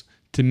cues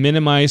to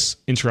minimize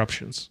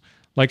interruptions.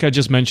 Like I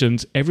just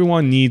mentioned,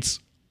 everyone needs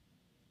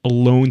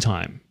alone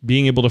time,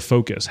 being able to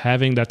focus,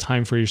 having that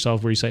time for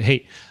yourself where you say,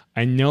 hey,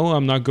 I know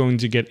I'm not going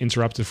to get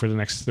interrupted for the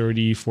next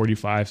 30,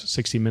 45,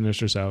 60 minutes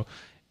or so.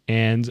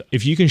 And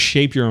if you can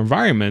shape your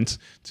environment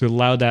to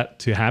allow that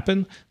to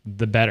happen,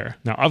 the better.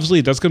 Now,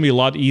 obviously, that's going to be a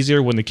lot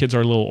easier when the kids are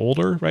a little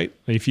older, right?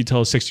 If you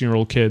tell a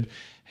 16-year-old kid,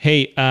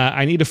 hey,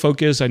 I need to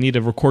focus. I need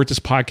to record this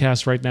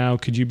podcast right now.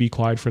 Could you be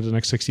quiet for the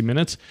next 60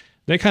 minutes?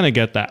 They kind of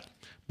get that.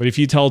 But if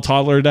you tell a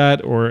toddler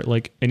that, or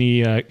like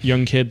any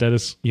young kid that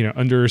is,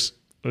 under,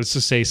 let's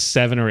just say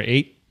 7 or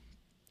 8,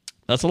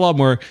 That's a lot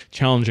more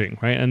challenging,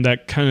 right? And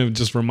that kind of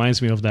just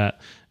reminds me of that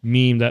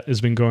meme that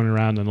has been going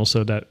around, and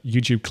also that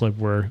YouTube clip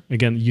where,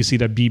 again, you see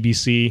that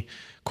BBC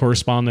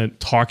correspondent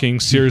talking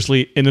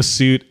seriously in a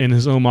suit in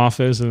his home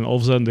office, and all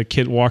of a sudden the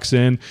kid walks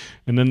in,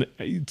 and then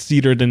it's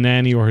either the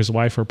nanny or his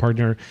wife or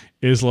partner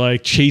is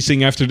like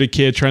chasing after the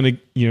kid, trying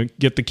to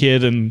get the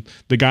kid, and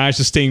the guy's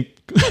just staying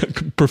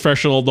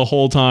professional the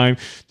whole time,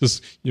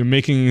 just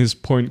making his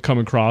point come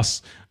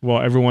across, while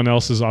everyone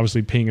else is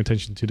obviously paying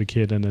attention to the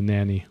kid and the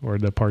nanny or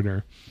the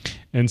partner.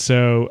 And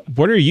so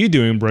what are you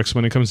doing, Brooks,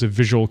 when it comes to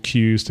visual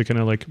cues to kind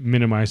of like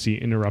minimize the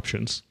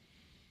interruptions?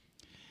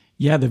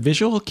 Yeah, the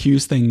visual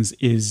cues things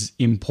is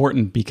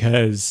important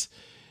because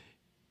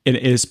it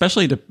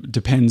especially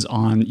depends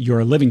on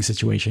your living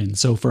situation.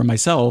 So for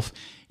myself,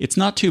 it's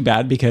not too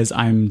bad because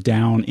I'm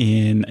down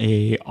in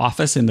a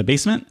office in the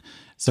basement.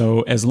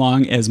 So as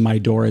long as my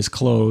door is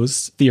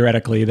closed,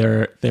 theoretically,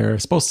 they're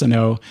supposed to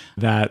know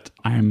that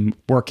I'm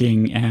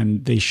working,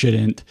 and they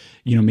shouldn't,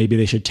 maybe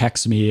they should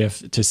text me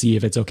to see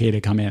if it's okay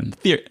to come in.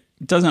 It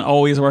doesn't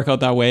always work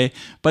out that way,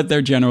 but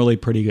they're generally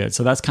pretty good.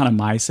 So that's kind of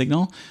my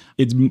signal.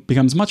 It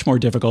becomes much more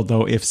difficult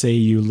though if, say,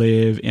 you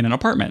live in an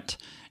apartment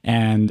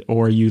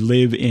or you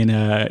live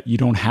you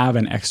don't have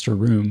an extra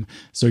room.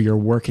 So you're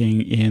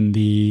working in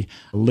the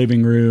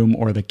living room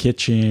or the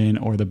kitchen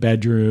or the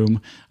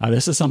bedroom.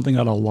 This is something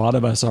that a lot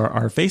of us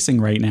are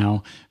facing right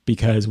now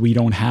because we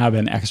don't have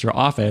an extra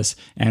office.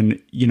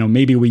 And,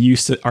 maybe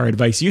our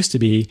advice used to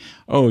be,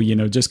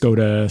 just go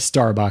to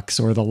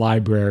Starbucks or the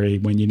library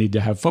when you need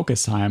to have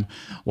focus time.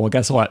 Well,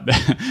 guess what?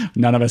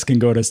 None of us can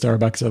go to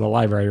Starbucks or the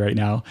library right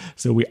now.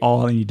 So we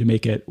all need to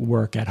make it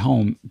work at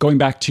home. Going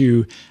back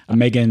to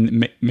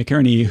Megan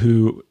McKerney,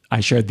 who I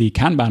shared the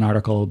Kanban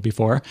article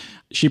before,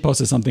 she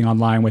posted something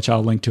online, which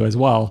I'll link to as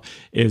well,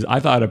 is I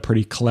thought a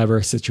pretty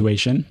clever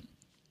situation.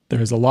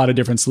 There's a lot of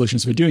different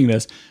solutions for doing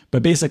this,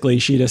 but basically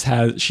she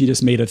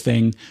just made a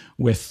thing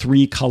with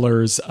 3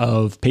 colors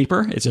of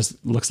paper. It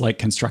just looks like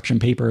construction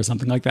paper or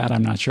something like that.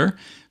 I'm not sure.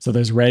 So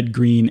there's red,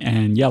 green,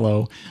 and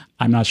yellow.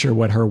 I'm not sure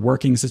what her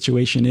working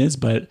situation is,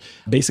 but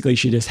basically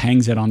she just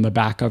hangs it on the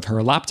back of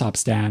her laptop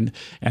stand.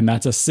 And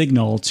that's a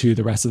signal to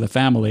the rest of the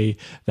family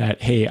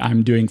that, hey,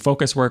 I'm doing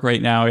focus work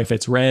right now. If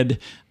it's red,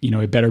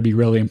 it better be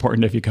really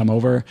important if you come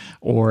over.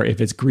 Or if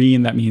it's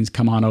green, that means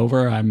come on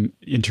over.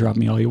 Interrupt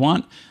me all you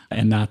want,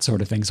 and that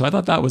sort of thing. So I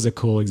thought that was a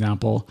cool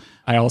example.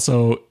 I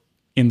also,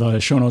 in the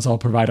show notes, I'll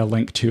provide a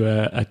link to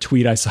a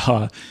tweet I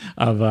saw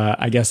of,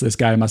 I guess this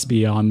guy must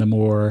be on the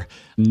more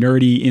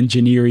nerdy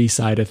engineering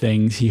side of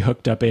things. He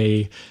hooked up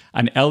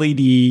an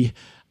LED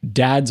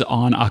dad's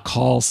on a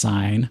call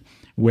sign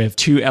with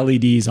 2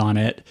 LEDs on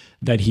it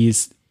that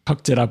he's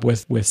hooked it up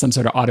with some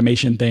sort of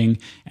automation thing,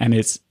 and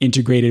it's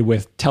integrated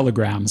with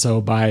Telegram.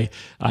 So by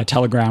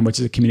Telegram, which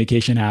is a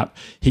communication app,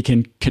 he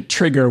can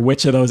trigger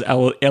which of those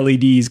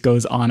LEDs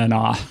goes on and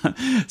off.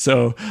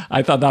 So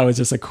I thought that was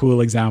just a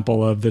cool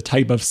example of the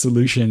type of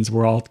solutions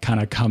we're all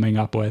kind of coming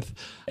up with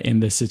in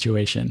this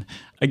situation.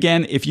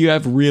 Again, if you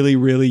have really,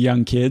 really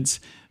young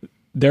kids,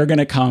 they're going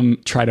to come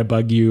try to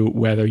bug you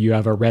whether you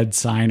have a red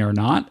sign or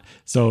not.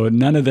 So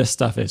none of this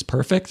stuff is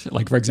perfect.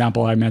 Like, for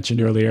example, I mentioned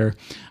earlier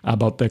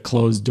about the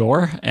closed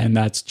door, and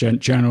that's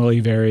generally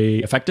very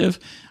effective.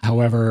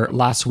 However,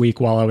 last week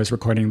while I was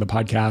recording the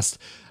podcast,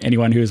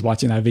 anyone who was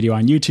watching that video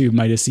on YouTube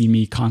might have seen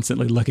me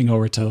constantly looking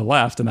over to the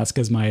left, and that's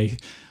because my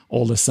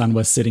oldest son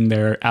was sitting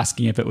there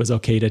asking if it was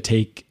okay to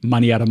take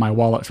money out of my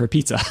wallet for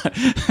pizza.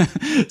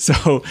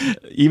 So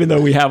even though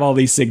we have all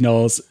these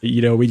signals,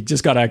 we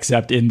just got to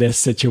accept in this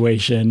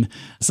situation,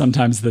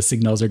 sometimes the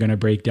signals are going to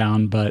break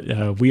down,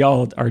 but we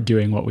all are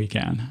doing what we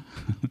can.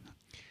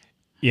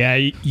 Yeah,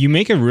 you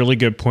make a really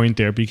good point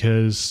there,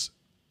 because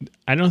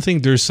I don't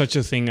think there's such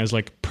a thing as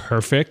like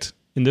perfect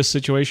in this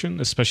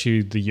situation,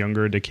 especially the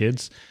younger the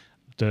kids.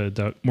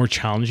 The more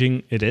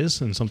challenging it is,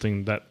 and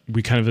something that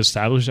we kind of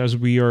established as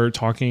we are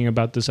talking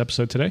about this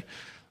episode today.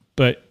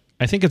 But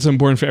I think it's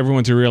important for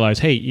everyone to realize,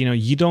 hey,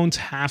 you don't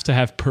have to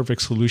have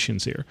perfect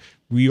solutions here.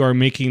 We are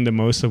making the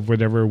most of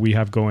whatever we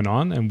have going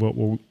on and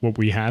what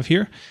we have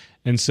here.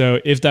 And so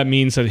if that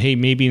means that, hey,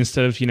 maybe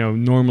instead of,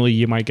 normally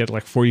you might get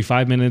like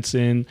 45 minutes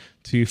in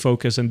to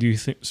focus and do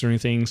certain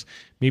things,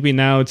 maybe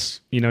now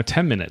it's,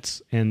 10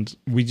 minutes, and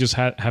we just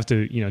have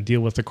to,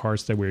 deal with the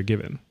cards that we're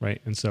given,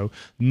 right? And so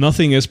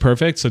nothing is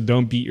perfect. So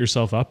don't beat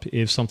yourself up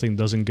if something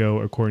doesn't go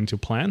according to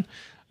plan,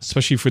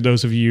 especially for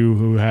those of you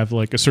who have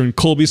like a certain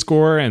Colby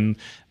score, and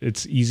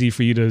it's easy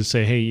for you to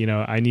say, hey,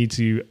 I need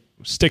to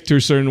stick to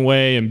a certain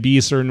way and be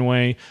a certain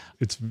way.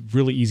 It's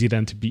really easy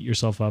then to beat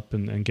yourself up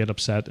and get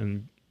upset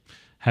and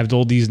have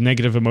all these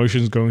negative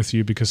emotions going through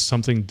you because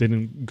something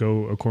didn't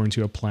go according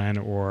to a plan,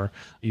 or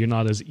you're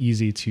not as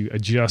easy to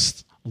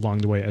adjust along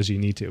the way as you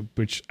need to,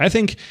 which I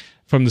think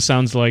from the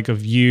sounds like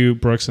of you,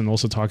 Brooks, and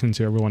also talking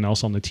to everyone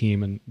else on the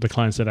team and the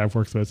clients that I've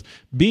worked with,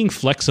 being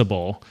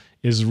flexible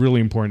is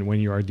really important when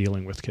you are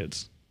dealing with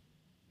kids.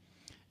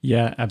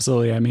 Yeah,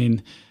 absolutely. I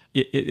mean,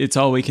 it's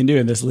all we can do.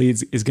 And this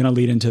is going to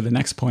lead into the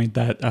next point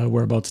that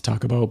we're about to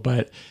talk about.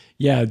 But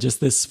yeah,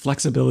 just this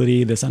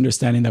flexibility, this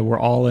understanding that we're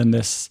all in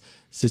this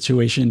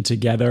situation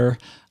together.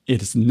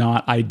 It's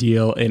not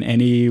ideal in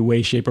any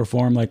way, shape, or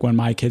form. Like when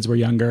my kids were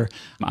younger,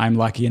 I'm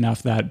lucky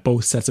enough that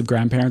both sets of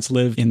grandparents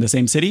live in the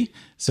same city.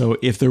 So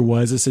if there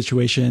was a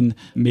situation,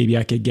 maybe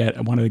I could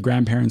get one of the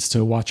grandparents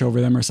to watch over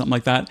them or something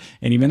like that.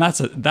 And even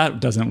that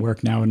doesn't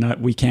work now.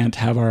 And we can't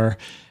have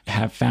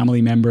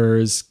family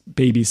members,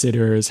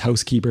 babysitters,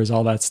 housekeepers,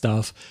 all that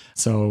stuff.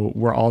 So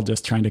we're all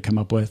just trying to come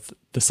up with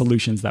the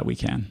solutions that we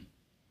can.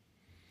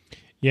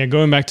 Yeah,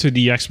 going back to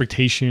the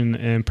expectation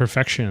and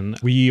perfection,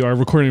 we are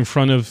recording in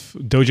front of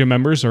Dojo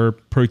members, our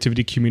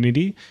productivity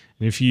community.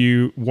 And if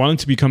you wanted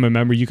to become a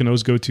member, you can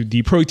always go to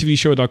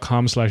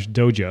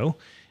theproductivityshow.com/dojo.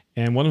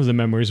 And one of the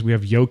members, we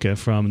have Yoke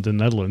from the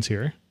Netherlands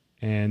here.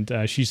 And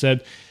she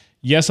said,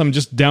 yes, I'm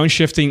just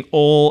downshifting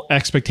all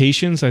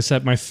expectations. I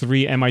set my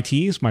 3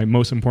 MITs, my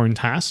most important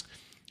task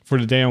for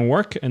the day on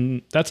work.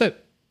 And that's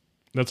it.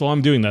 That's all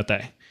I'm doing that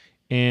day.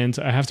 And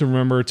I have to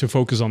remember to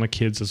focus on the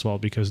kids as well,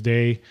 because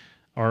they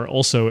are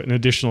also an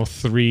additional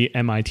 3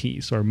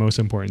 MITs, or most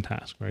important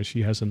task, right?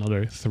 She has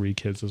another 3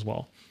 kids as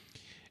well.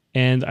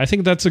 And I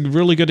think that's a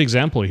really good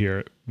example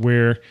here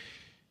where,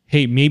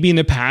 hey, maybe in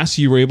the past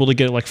you were able to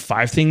get like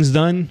 5 things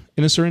done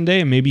in a certain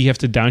day, and maybe you have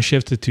to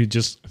downshift it to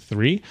just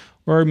 3,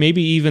 or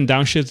maybe even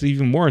downshift it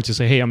even more to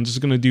say, hey, I'm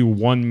just going to do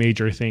one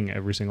major thing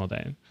every single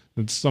day.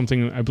 It's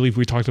something I believe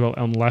we talked about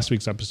on last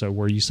week's episode,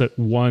 where you set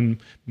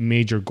one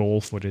major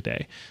goal for the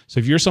day. So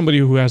if you're somebody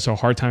who has a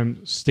hard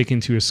time sticking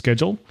to a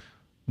schedule,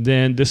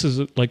 then this is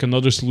like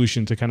another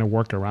solution to kind of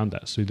work around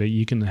that, so that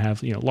you can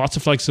have lots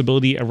of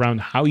flexibility around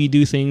how you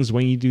do things,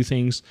 when you do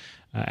things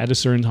at a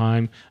certain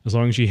time, as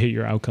long as you hit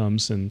your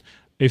outcomes. And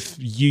if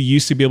you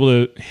used to be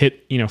able to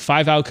hit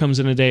 5 outcomes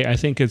in a day, I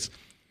think it's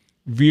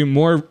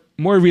more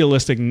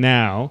realistic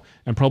now,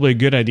 and probably a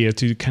good idea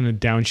to kind of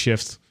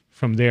downshift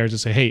from there to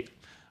say, hey,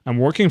 I'm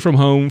working from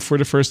home for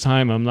the first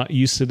time. I'm not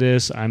used to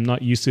this. I'm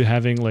not used to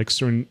having like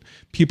certain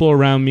people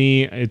around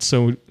me. It's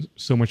so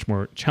much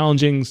more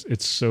challenging.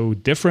 It's so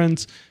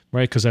different,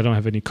 right? Because I don't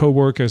have any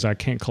coworkers. I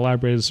can't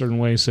collaborate a certain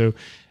way. So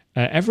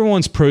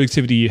everyone's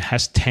productivity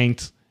has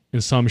tanked in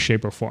some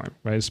shape or form,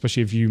 right?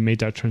 Especially if you made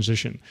that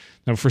transition.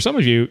 Now, for some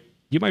of you,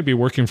 you might be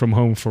working from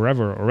home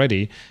forever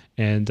already,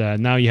 and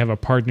now you have a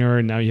partner,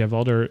 and now you have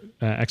other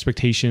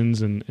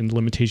expectations and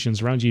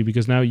limitations around you,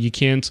 because now you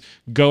can't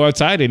go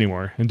outside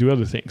anymore and do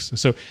other things.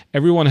 So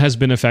everyone has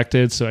been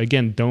affected. So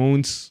again,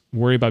 don't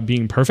worry about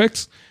being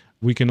perfect.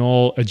 We can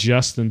all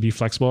adjust and be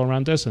flexible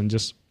around this, and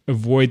just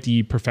avoid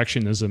the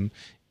perfectionism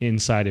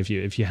inside of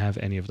you if you have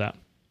any of that.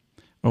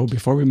 Oh,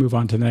 before we move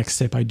on to the next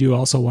tip, I do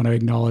also want to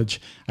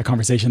acknowledge a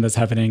conversation that's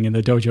happening in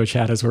the dojo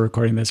chat as we're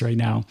recording this right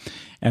now.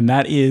 And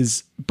that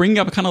is bringing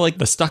up kind of like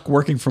the stuck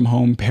working from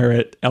home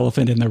parrot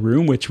elephant in the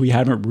room, which we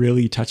haven't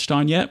really touched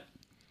on yet,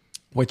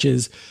 which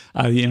is,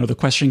 the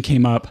question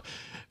came up,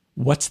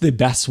 what's the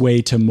best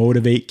way to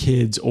motivate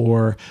kids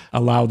or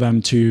allow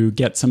them to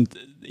get some,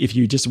 if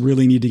you just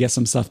really need to get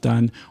some stuff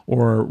done,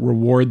 or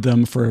reward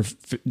them for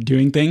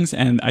doing things.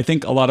 And I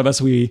think a lot of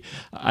us,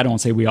 I don't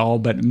say we all,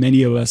 but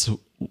many of us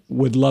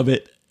would love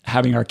it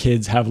having our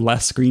kids have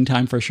less screen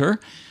time for sure.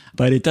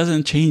 But it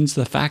doesn't change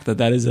the fact that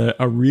that is a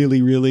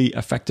really, really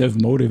effective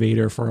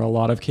motivator for a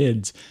lot of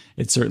kids.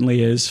 It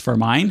certainly is for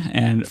mine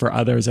and for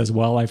others as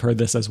well. I've heard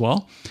this as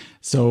well.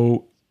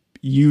 So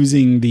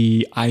using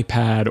the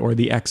iPad or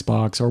the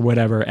Xbox or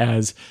whatever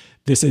as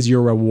this is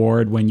your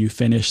reward when you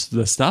finish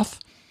the stuff.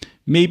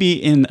 Maybe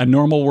in a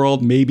normal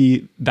world,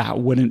 maybe that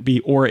wouldn't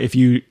be, or if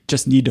you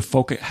just need to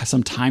focus,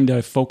 some time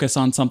to focus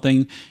on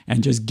something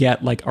and just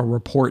get like a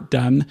report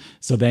done,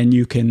 so then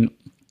you can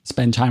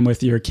spend time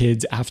with your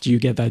kids after you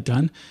get that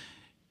done.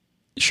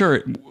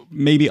 Sure,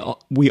 maybe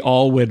we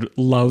all would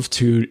love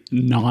to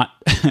not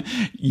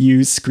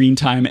use screen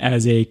time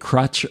as a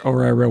crutch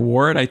or a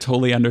reward. I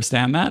totally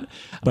understand that.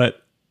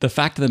 But the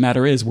fact of the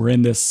matter is, we're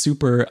in this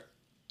super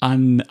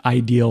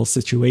unideal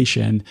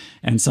situation,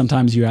 and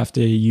sometimes you have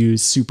to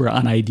use super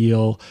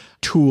unideal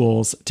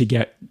tools to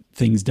get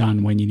things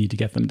done when you need to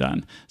get them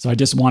done. So I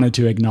just wanted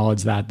to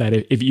acknowledge that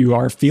if you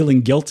are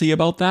feeling guilty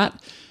about that,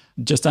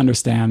 just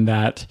understand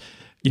that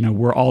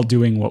we're all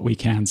doing what we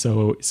can.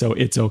 So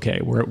it's okay.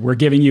 We're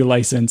giving you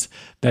license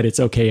that it's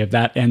okay if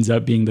that ends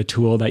up being the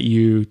tool that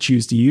you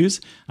choose to use.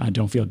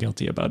 Don't feel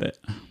guilty about it.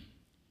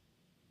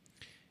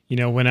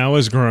 When I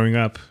was growing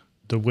up,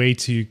 the way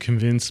to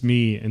convince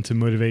me and to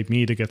motivate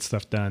me to get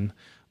stuff done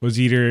was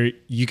either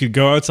you could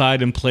go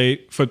outside and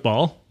play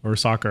football or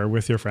soccer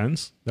with your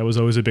friends. That was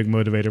always a big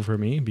motivator for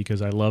me,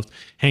 because I loved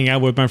hanging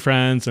out with my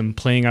friends and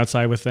playing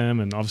outside with them.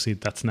 And obviously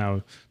that's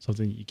now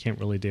something you can't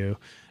really do.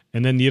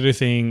 And then the other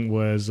thing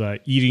was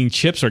eating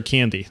chips or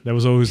candy. That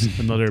was always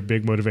another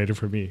big motivator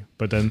for me.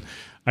 But then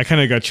I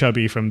kind of got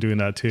chubby from doing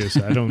that too.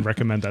 So I don't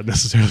recommend that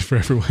necessarily for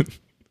everyone.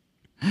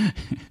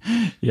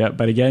 Yeah,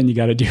 but again, you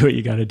got to do what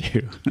you got to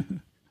do.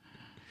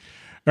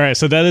 All right,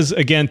 so that is,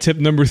 again, tip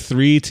number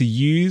 3, to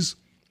use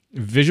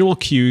visual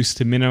cues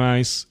to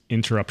minimize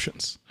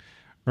interruptions.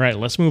 All right,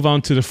 let's move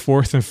on to the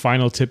 4th and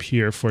final tip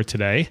here for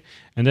today,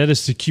 and that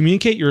is to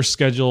communicate your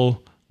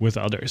schedule with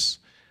others.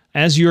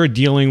 as you're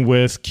dealing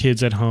with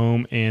kids at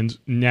home and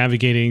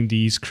navigating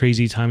these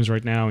crazy times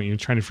right now, and you're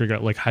trying to figure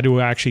out like, how do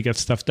I actually get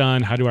stuff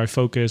done? How do I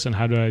focus? And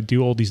how do I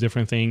do all these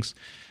different things?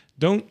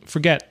 Don't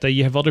forget that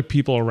you have other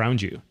people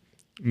around you.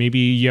 Maybe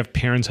you have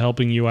parents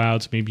helping you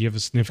out. Maybe you have a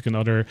significant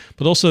other,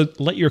 but also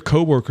let your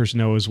coworkers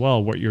know as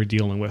well what you're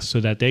dealing with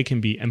so that they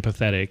can be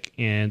empathetic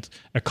and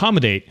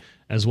accommodate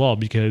as well.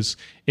 Because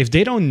if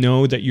they don't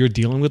know that you're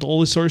dealing with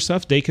all this sort of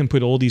stuff, they can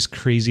put all these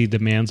crazy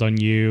demands on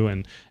you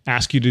and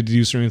ask you to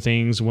do certain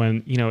things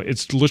when,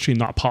 it's literally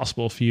not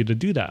possible for you to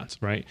do that,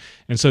 right?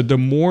 And so the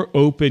more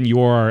open you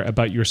are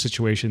about your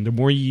situation, the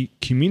more you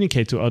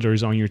communicate to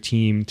others on your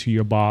team, to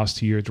your boss,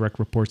 to your direct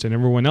reports, and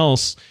everyone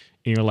else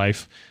in your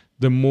life,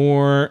 the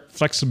more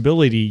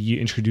flexibility you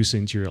introduce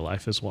into your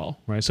life as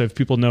well, right? So if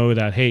people know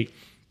that, hey,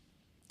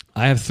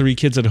 I have 3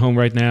 kids at home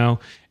right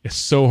now, it's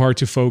so hard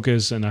to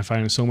focus and I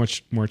find it so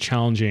much more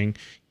challenging.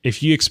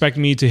 If you expect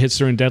me to hit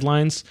certain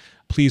deadlines,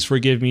 please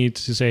forgive me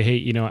to say,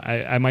 hey,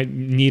 I might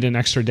need an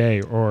extra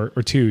day or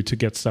 2 to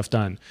get stuff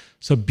done.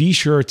 So be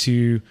sure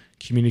to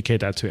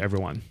communicate that to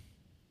everyone.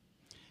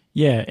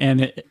 Yeah,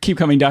 and keep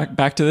coming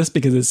back to this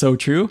because it's so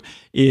true,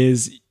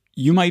 is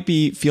you might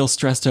feel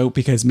stressed out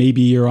because maybe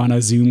you're on a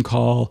Zoom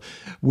call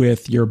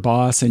with your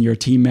boss and your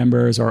team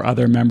members or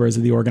other members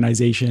of the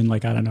organization,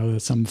 like, I don't know,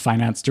 some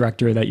finance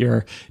director that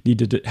you need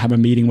to have a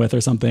meeting with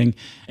or something.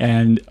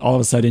 And all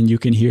of a sudden you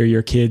can hear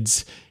your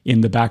kids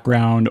in the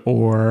background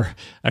or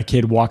a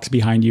kid walks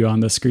behind you on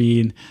the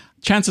screen.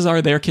 Chances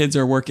are their kids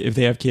are if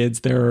they have kids,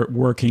 they're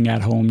working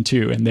at home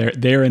too. And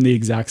they're in the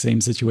exact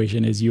same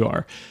situation as you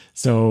are.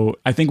 So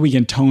I think we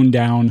can tone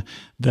down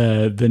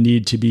the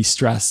need to be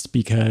stressed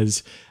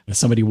because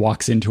somebody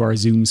walks into our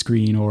Zoom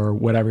screen or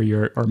whatever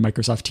or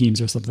Microsoft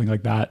Teams or something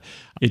like that.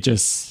 It's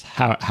just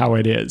how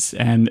it is.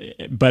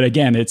 But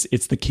again,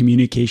 it's the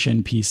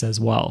communication piece as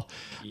well.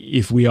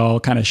 If we all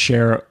kind of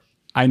share,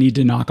 I need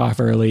to knock off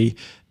early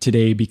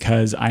today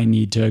because I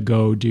need to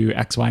go do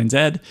X, Y, and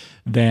Z,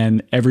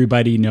 then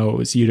everybody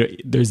knows.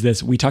 There's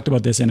this, we talked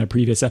about this in a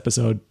previous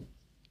episode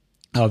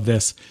of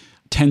this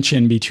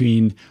tension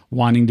between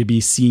wanting to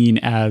be seen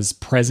as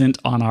present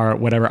on our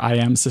whatever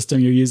IM system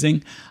you're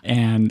using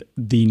and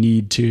the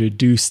need to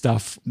do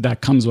stuff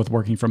that comes with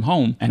working from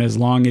home. And as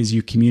long as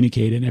you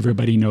communicate and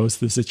everybody knows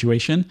the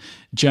situation,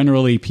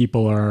 generally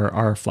people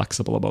are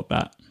flexible about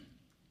that.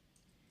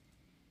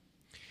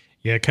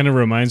 Yeah, it kind of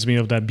reminds me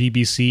of that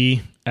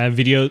BBC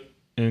video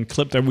and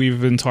clip that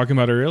we've been talking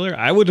about earlier.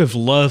 I would have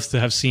loved to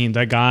have seen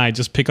that guy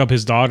just pick up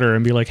his daughter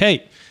and be like,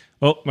 hey,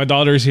 well, my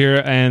daughter's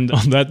here. And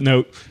on that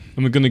note,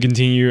 I'm going to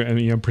continue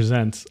and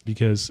present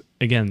because,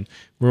 again,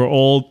 we're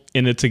all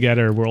in it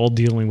together. We're all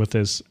dealing with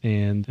this.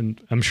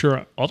 And I'm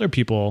sure other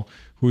people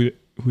who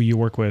you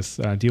work with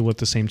deal with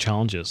the same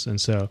challenges.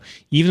 And so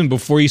even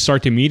before you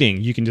start the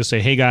meeting, you can just say,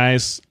 hey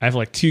guys, I have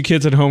like 2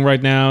 kids at home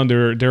right now.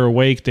 They're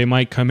awake. They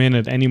might come in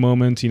at any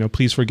moment.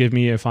 Please forgive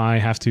me if I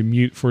have to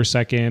mute for a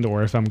second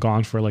or if I'm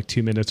gone for like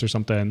 2 minutes or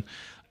something,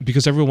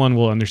 because everyone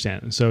will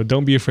understand. So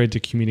don't be afraid to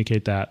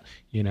communicate that,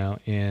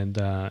 and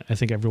I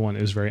think everyone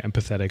is very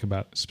empathetic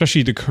about,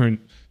 especially the current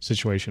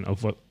situation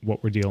of what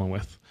we're dealing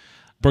with.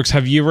 Brooks,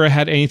 have you ever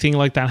had anything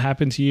like that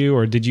happen to you,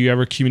 or did you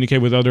ever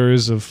communicate with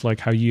others of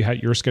like how you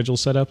had your schedule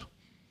set up?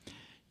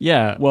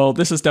 Yeah, well,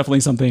 this is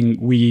definitely something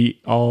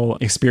we all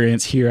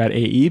experience here at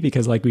AE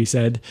because, like we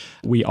said,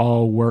 we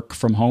all work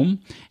from home,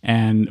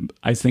 and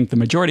I think the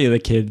majority of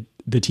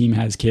the team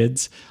has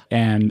kids,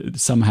 and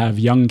some have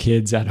young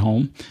kids at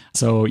home.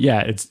 So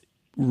yeah, it's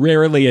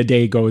rarely a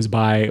day goes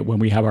by when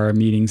we have our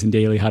meetings and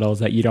daily huddles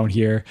that you don't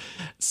hear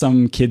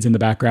some kids in the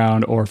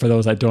background, or for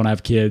those that don't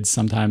have kids,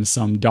 sometimes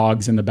some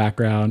dogs in the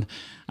background.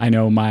 I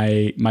know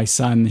my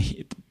son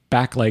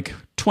back like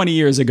 20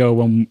 years ago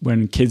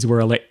when kids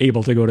were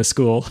able to go to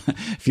school,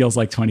 feels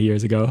like 20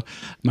 years ago.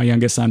 My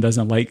youngest son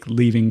doesn't like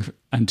leaving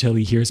until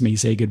he hears me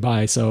say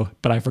goodbye.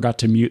 But I forgot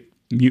to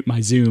mute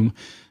my Zoom.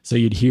 So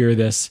you'd hear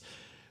this,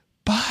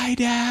 bye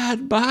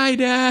dad,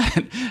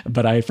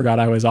 but I forgot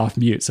I was off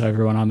mute. So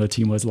everyone on the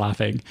team was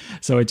laughing.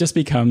 So it just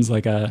becomes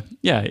a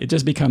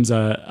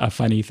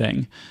funny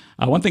thing.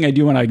 One thing I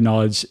do want to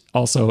acknowledge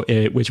also,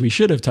 which we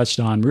should have touched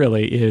on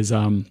really, is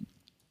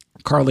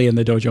Carly in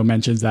the dojo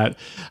mentions that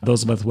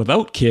those of us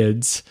without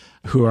kids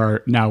who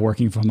are now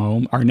working from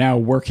home are now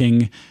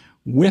working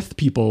with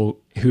people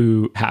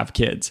who have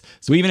kids.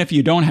 So even if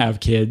you don't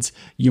have kids,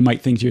 you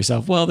might think to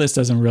yourself, well, this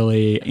doesn't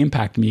really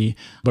impact me,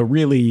 but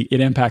really it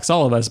impacts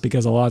all of us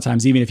because a lot of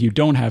times, even if you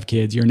don't have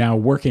kids, you're now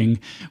working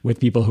with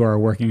people who are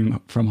working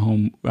from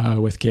home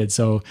with kids.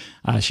 So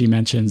she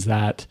mentions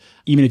that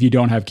even if you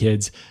don't have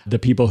kids, the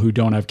people who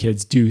don't have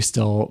kids do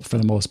still, for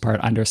the most part,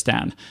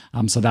 understand.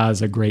 So that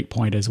is a great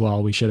point as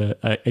well. We should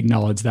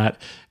acknowledge that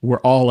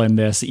we're all in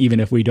this, even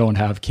if we don't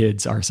have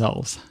kids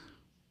ourselves.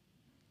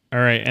 All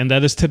right. And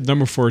that is tip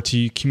number 4,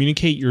 to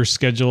communicate your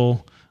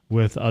schedule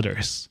with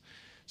others.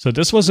 So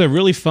this was a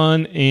really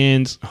fun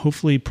and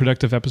hopefully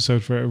productive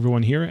episode for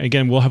everyone here.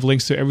 Again, we'll have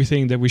links to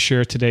everything that we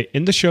share today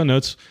in the show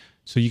notes.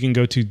 So you can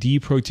go to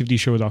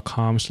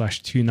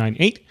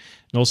theproductivityshow.com/298.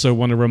 And also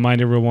want to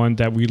remind everyone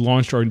that we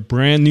launched our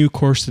brand new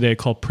course today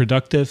called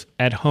Productive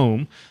at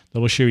Home that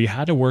will show you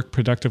how to work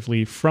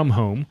productively from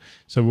home.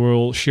 So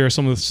we'll share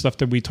some of the stuff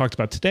that we talked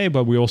about today,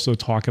 but we also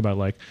talk about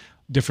like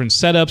different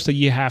setups that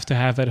you have to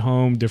have at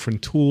home,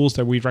 different tools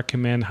that we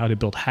recommend, how to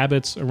build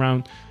habits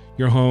around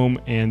your home,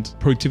 and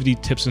productivity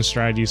tips and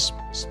strategies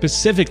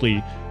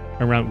specifically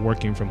around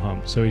working from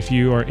home. So if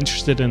you are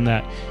interested in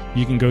that,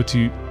 you can go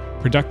to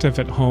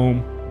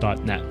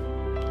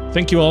productiveathome.net.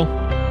 Thank you all.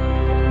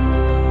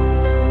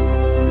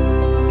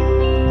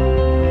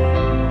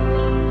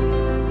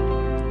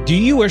 Do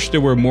you wish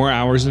there were more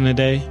hours in a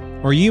day?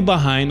 Are you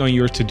behind on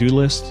your to-do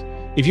list?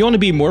 If you want to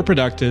be more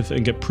productive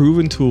and get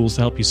proven tools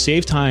to help you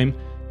save time,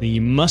 then you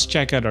must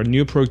check out our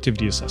new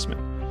productivity assessment.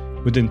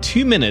 Within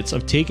 2 minutes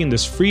of taking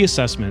this free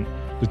assessment,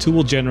 the tool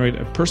will generate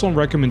a personal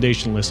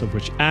recommendation list of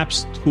which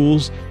apps,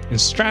 tools,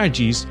 and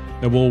strategies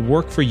that will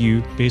work for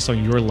you based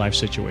on your life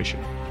situation.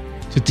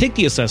 To take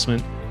the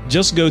assessment,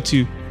 just go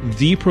to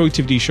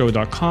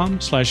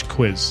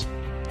theproductivityshow.com/quiz.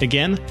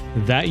 Again,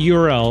 that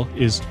URL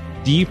is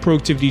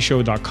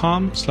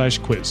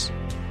theproductivityshow.com/quiz.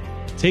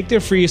 Take their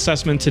free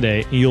assessment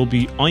today and you'll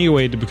be on your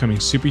way to becoming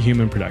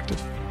superhuman productive.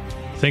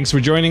 Thanks for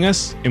joining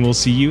us, and we'll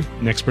see you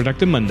next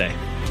Productive Monday.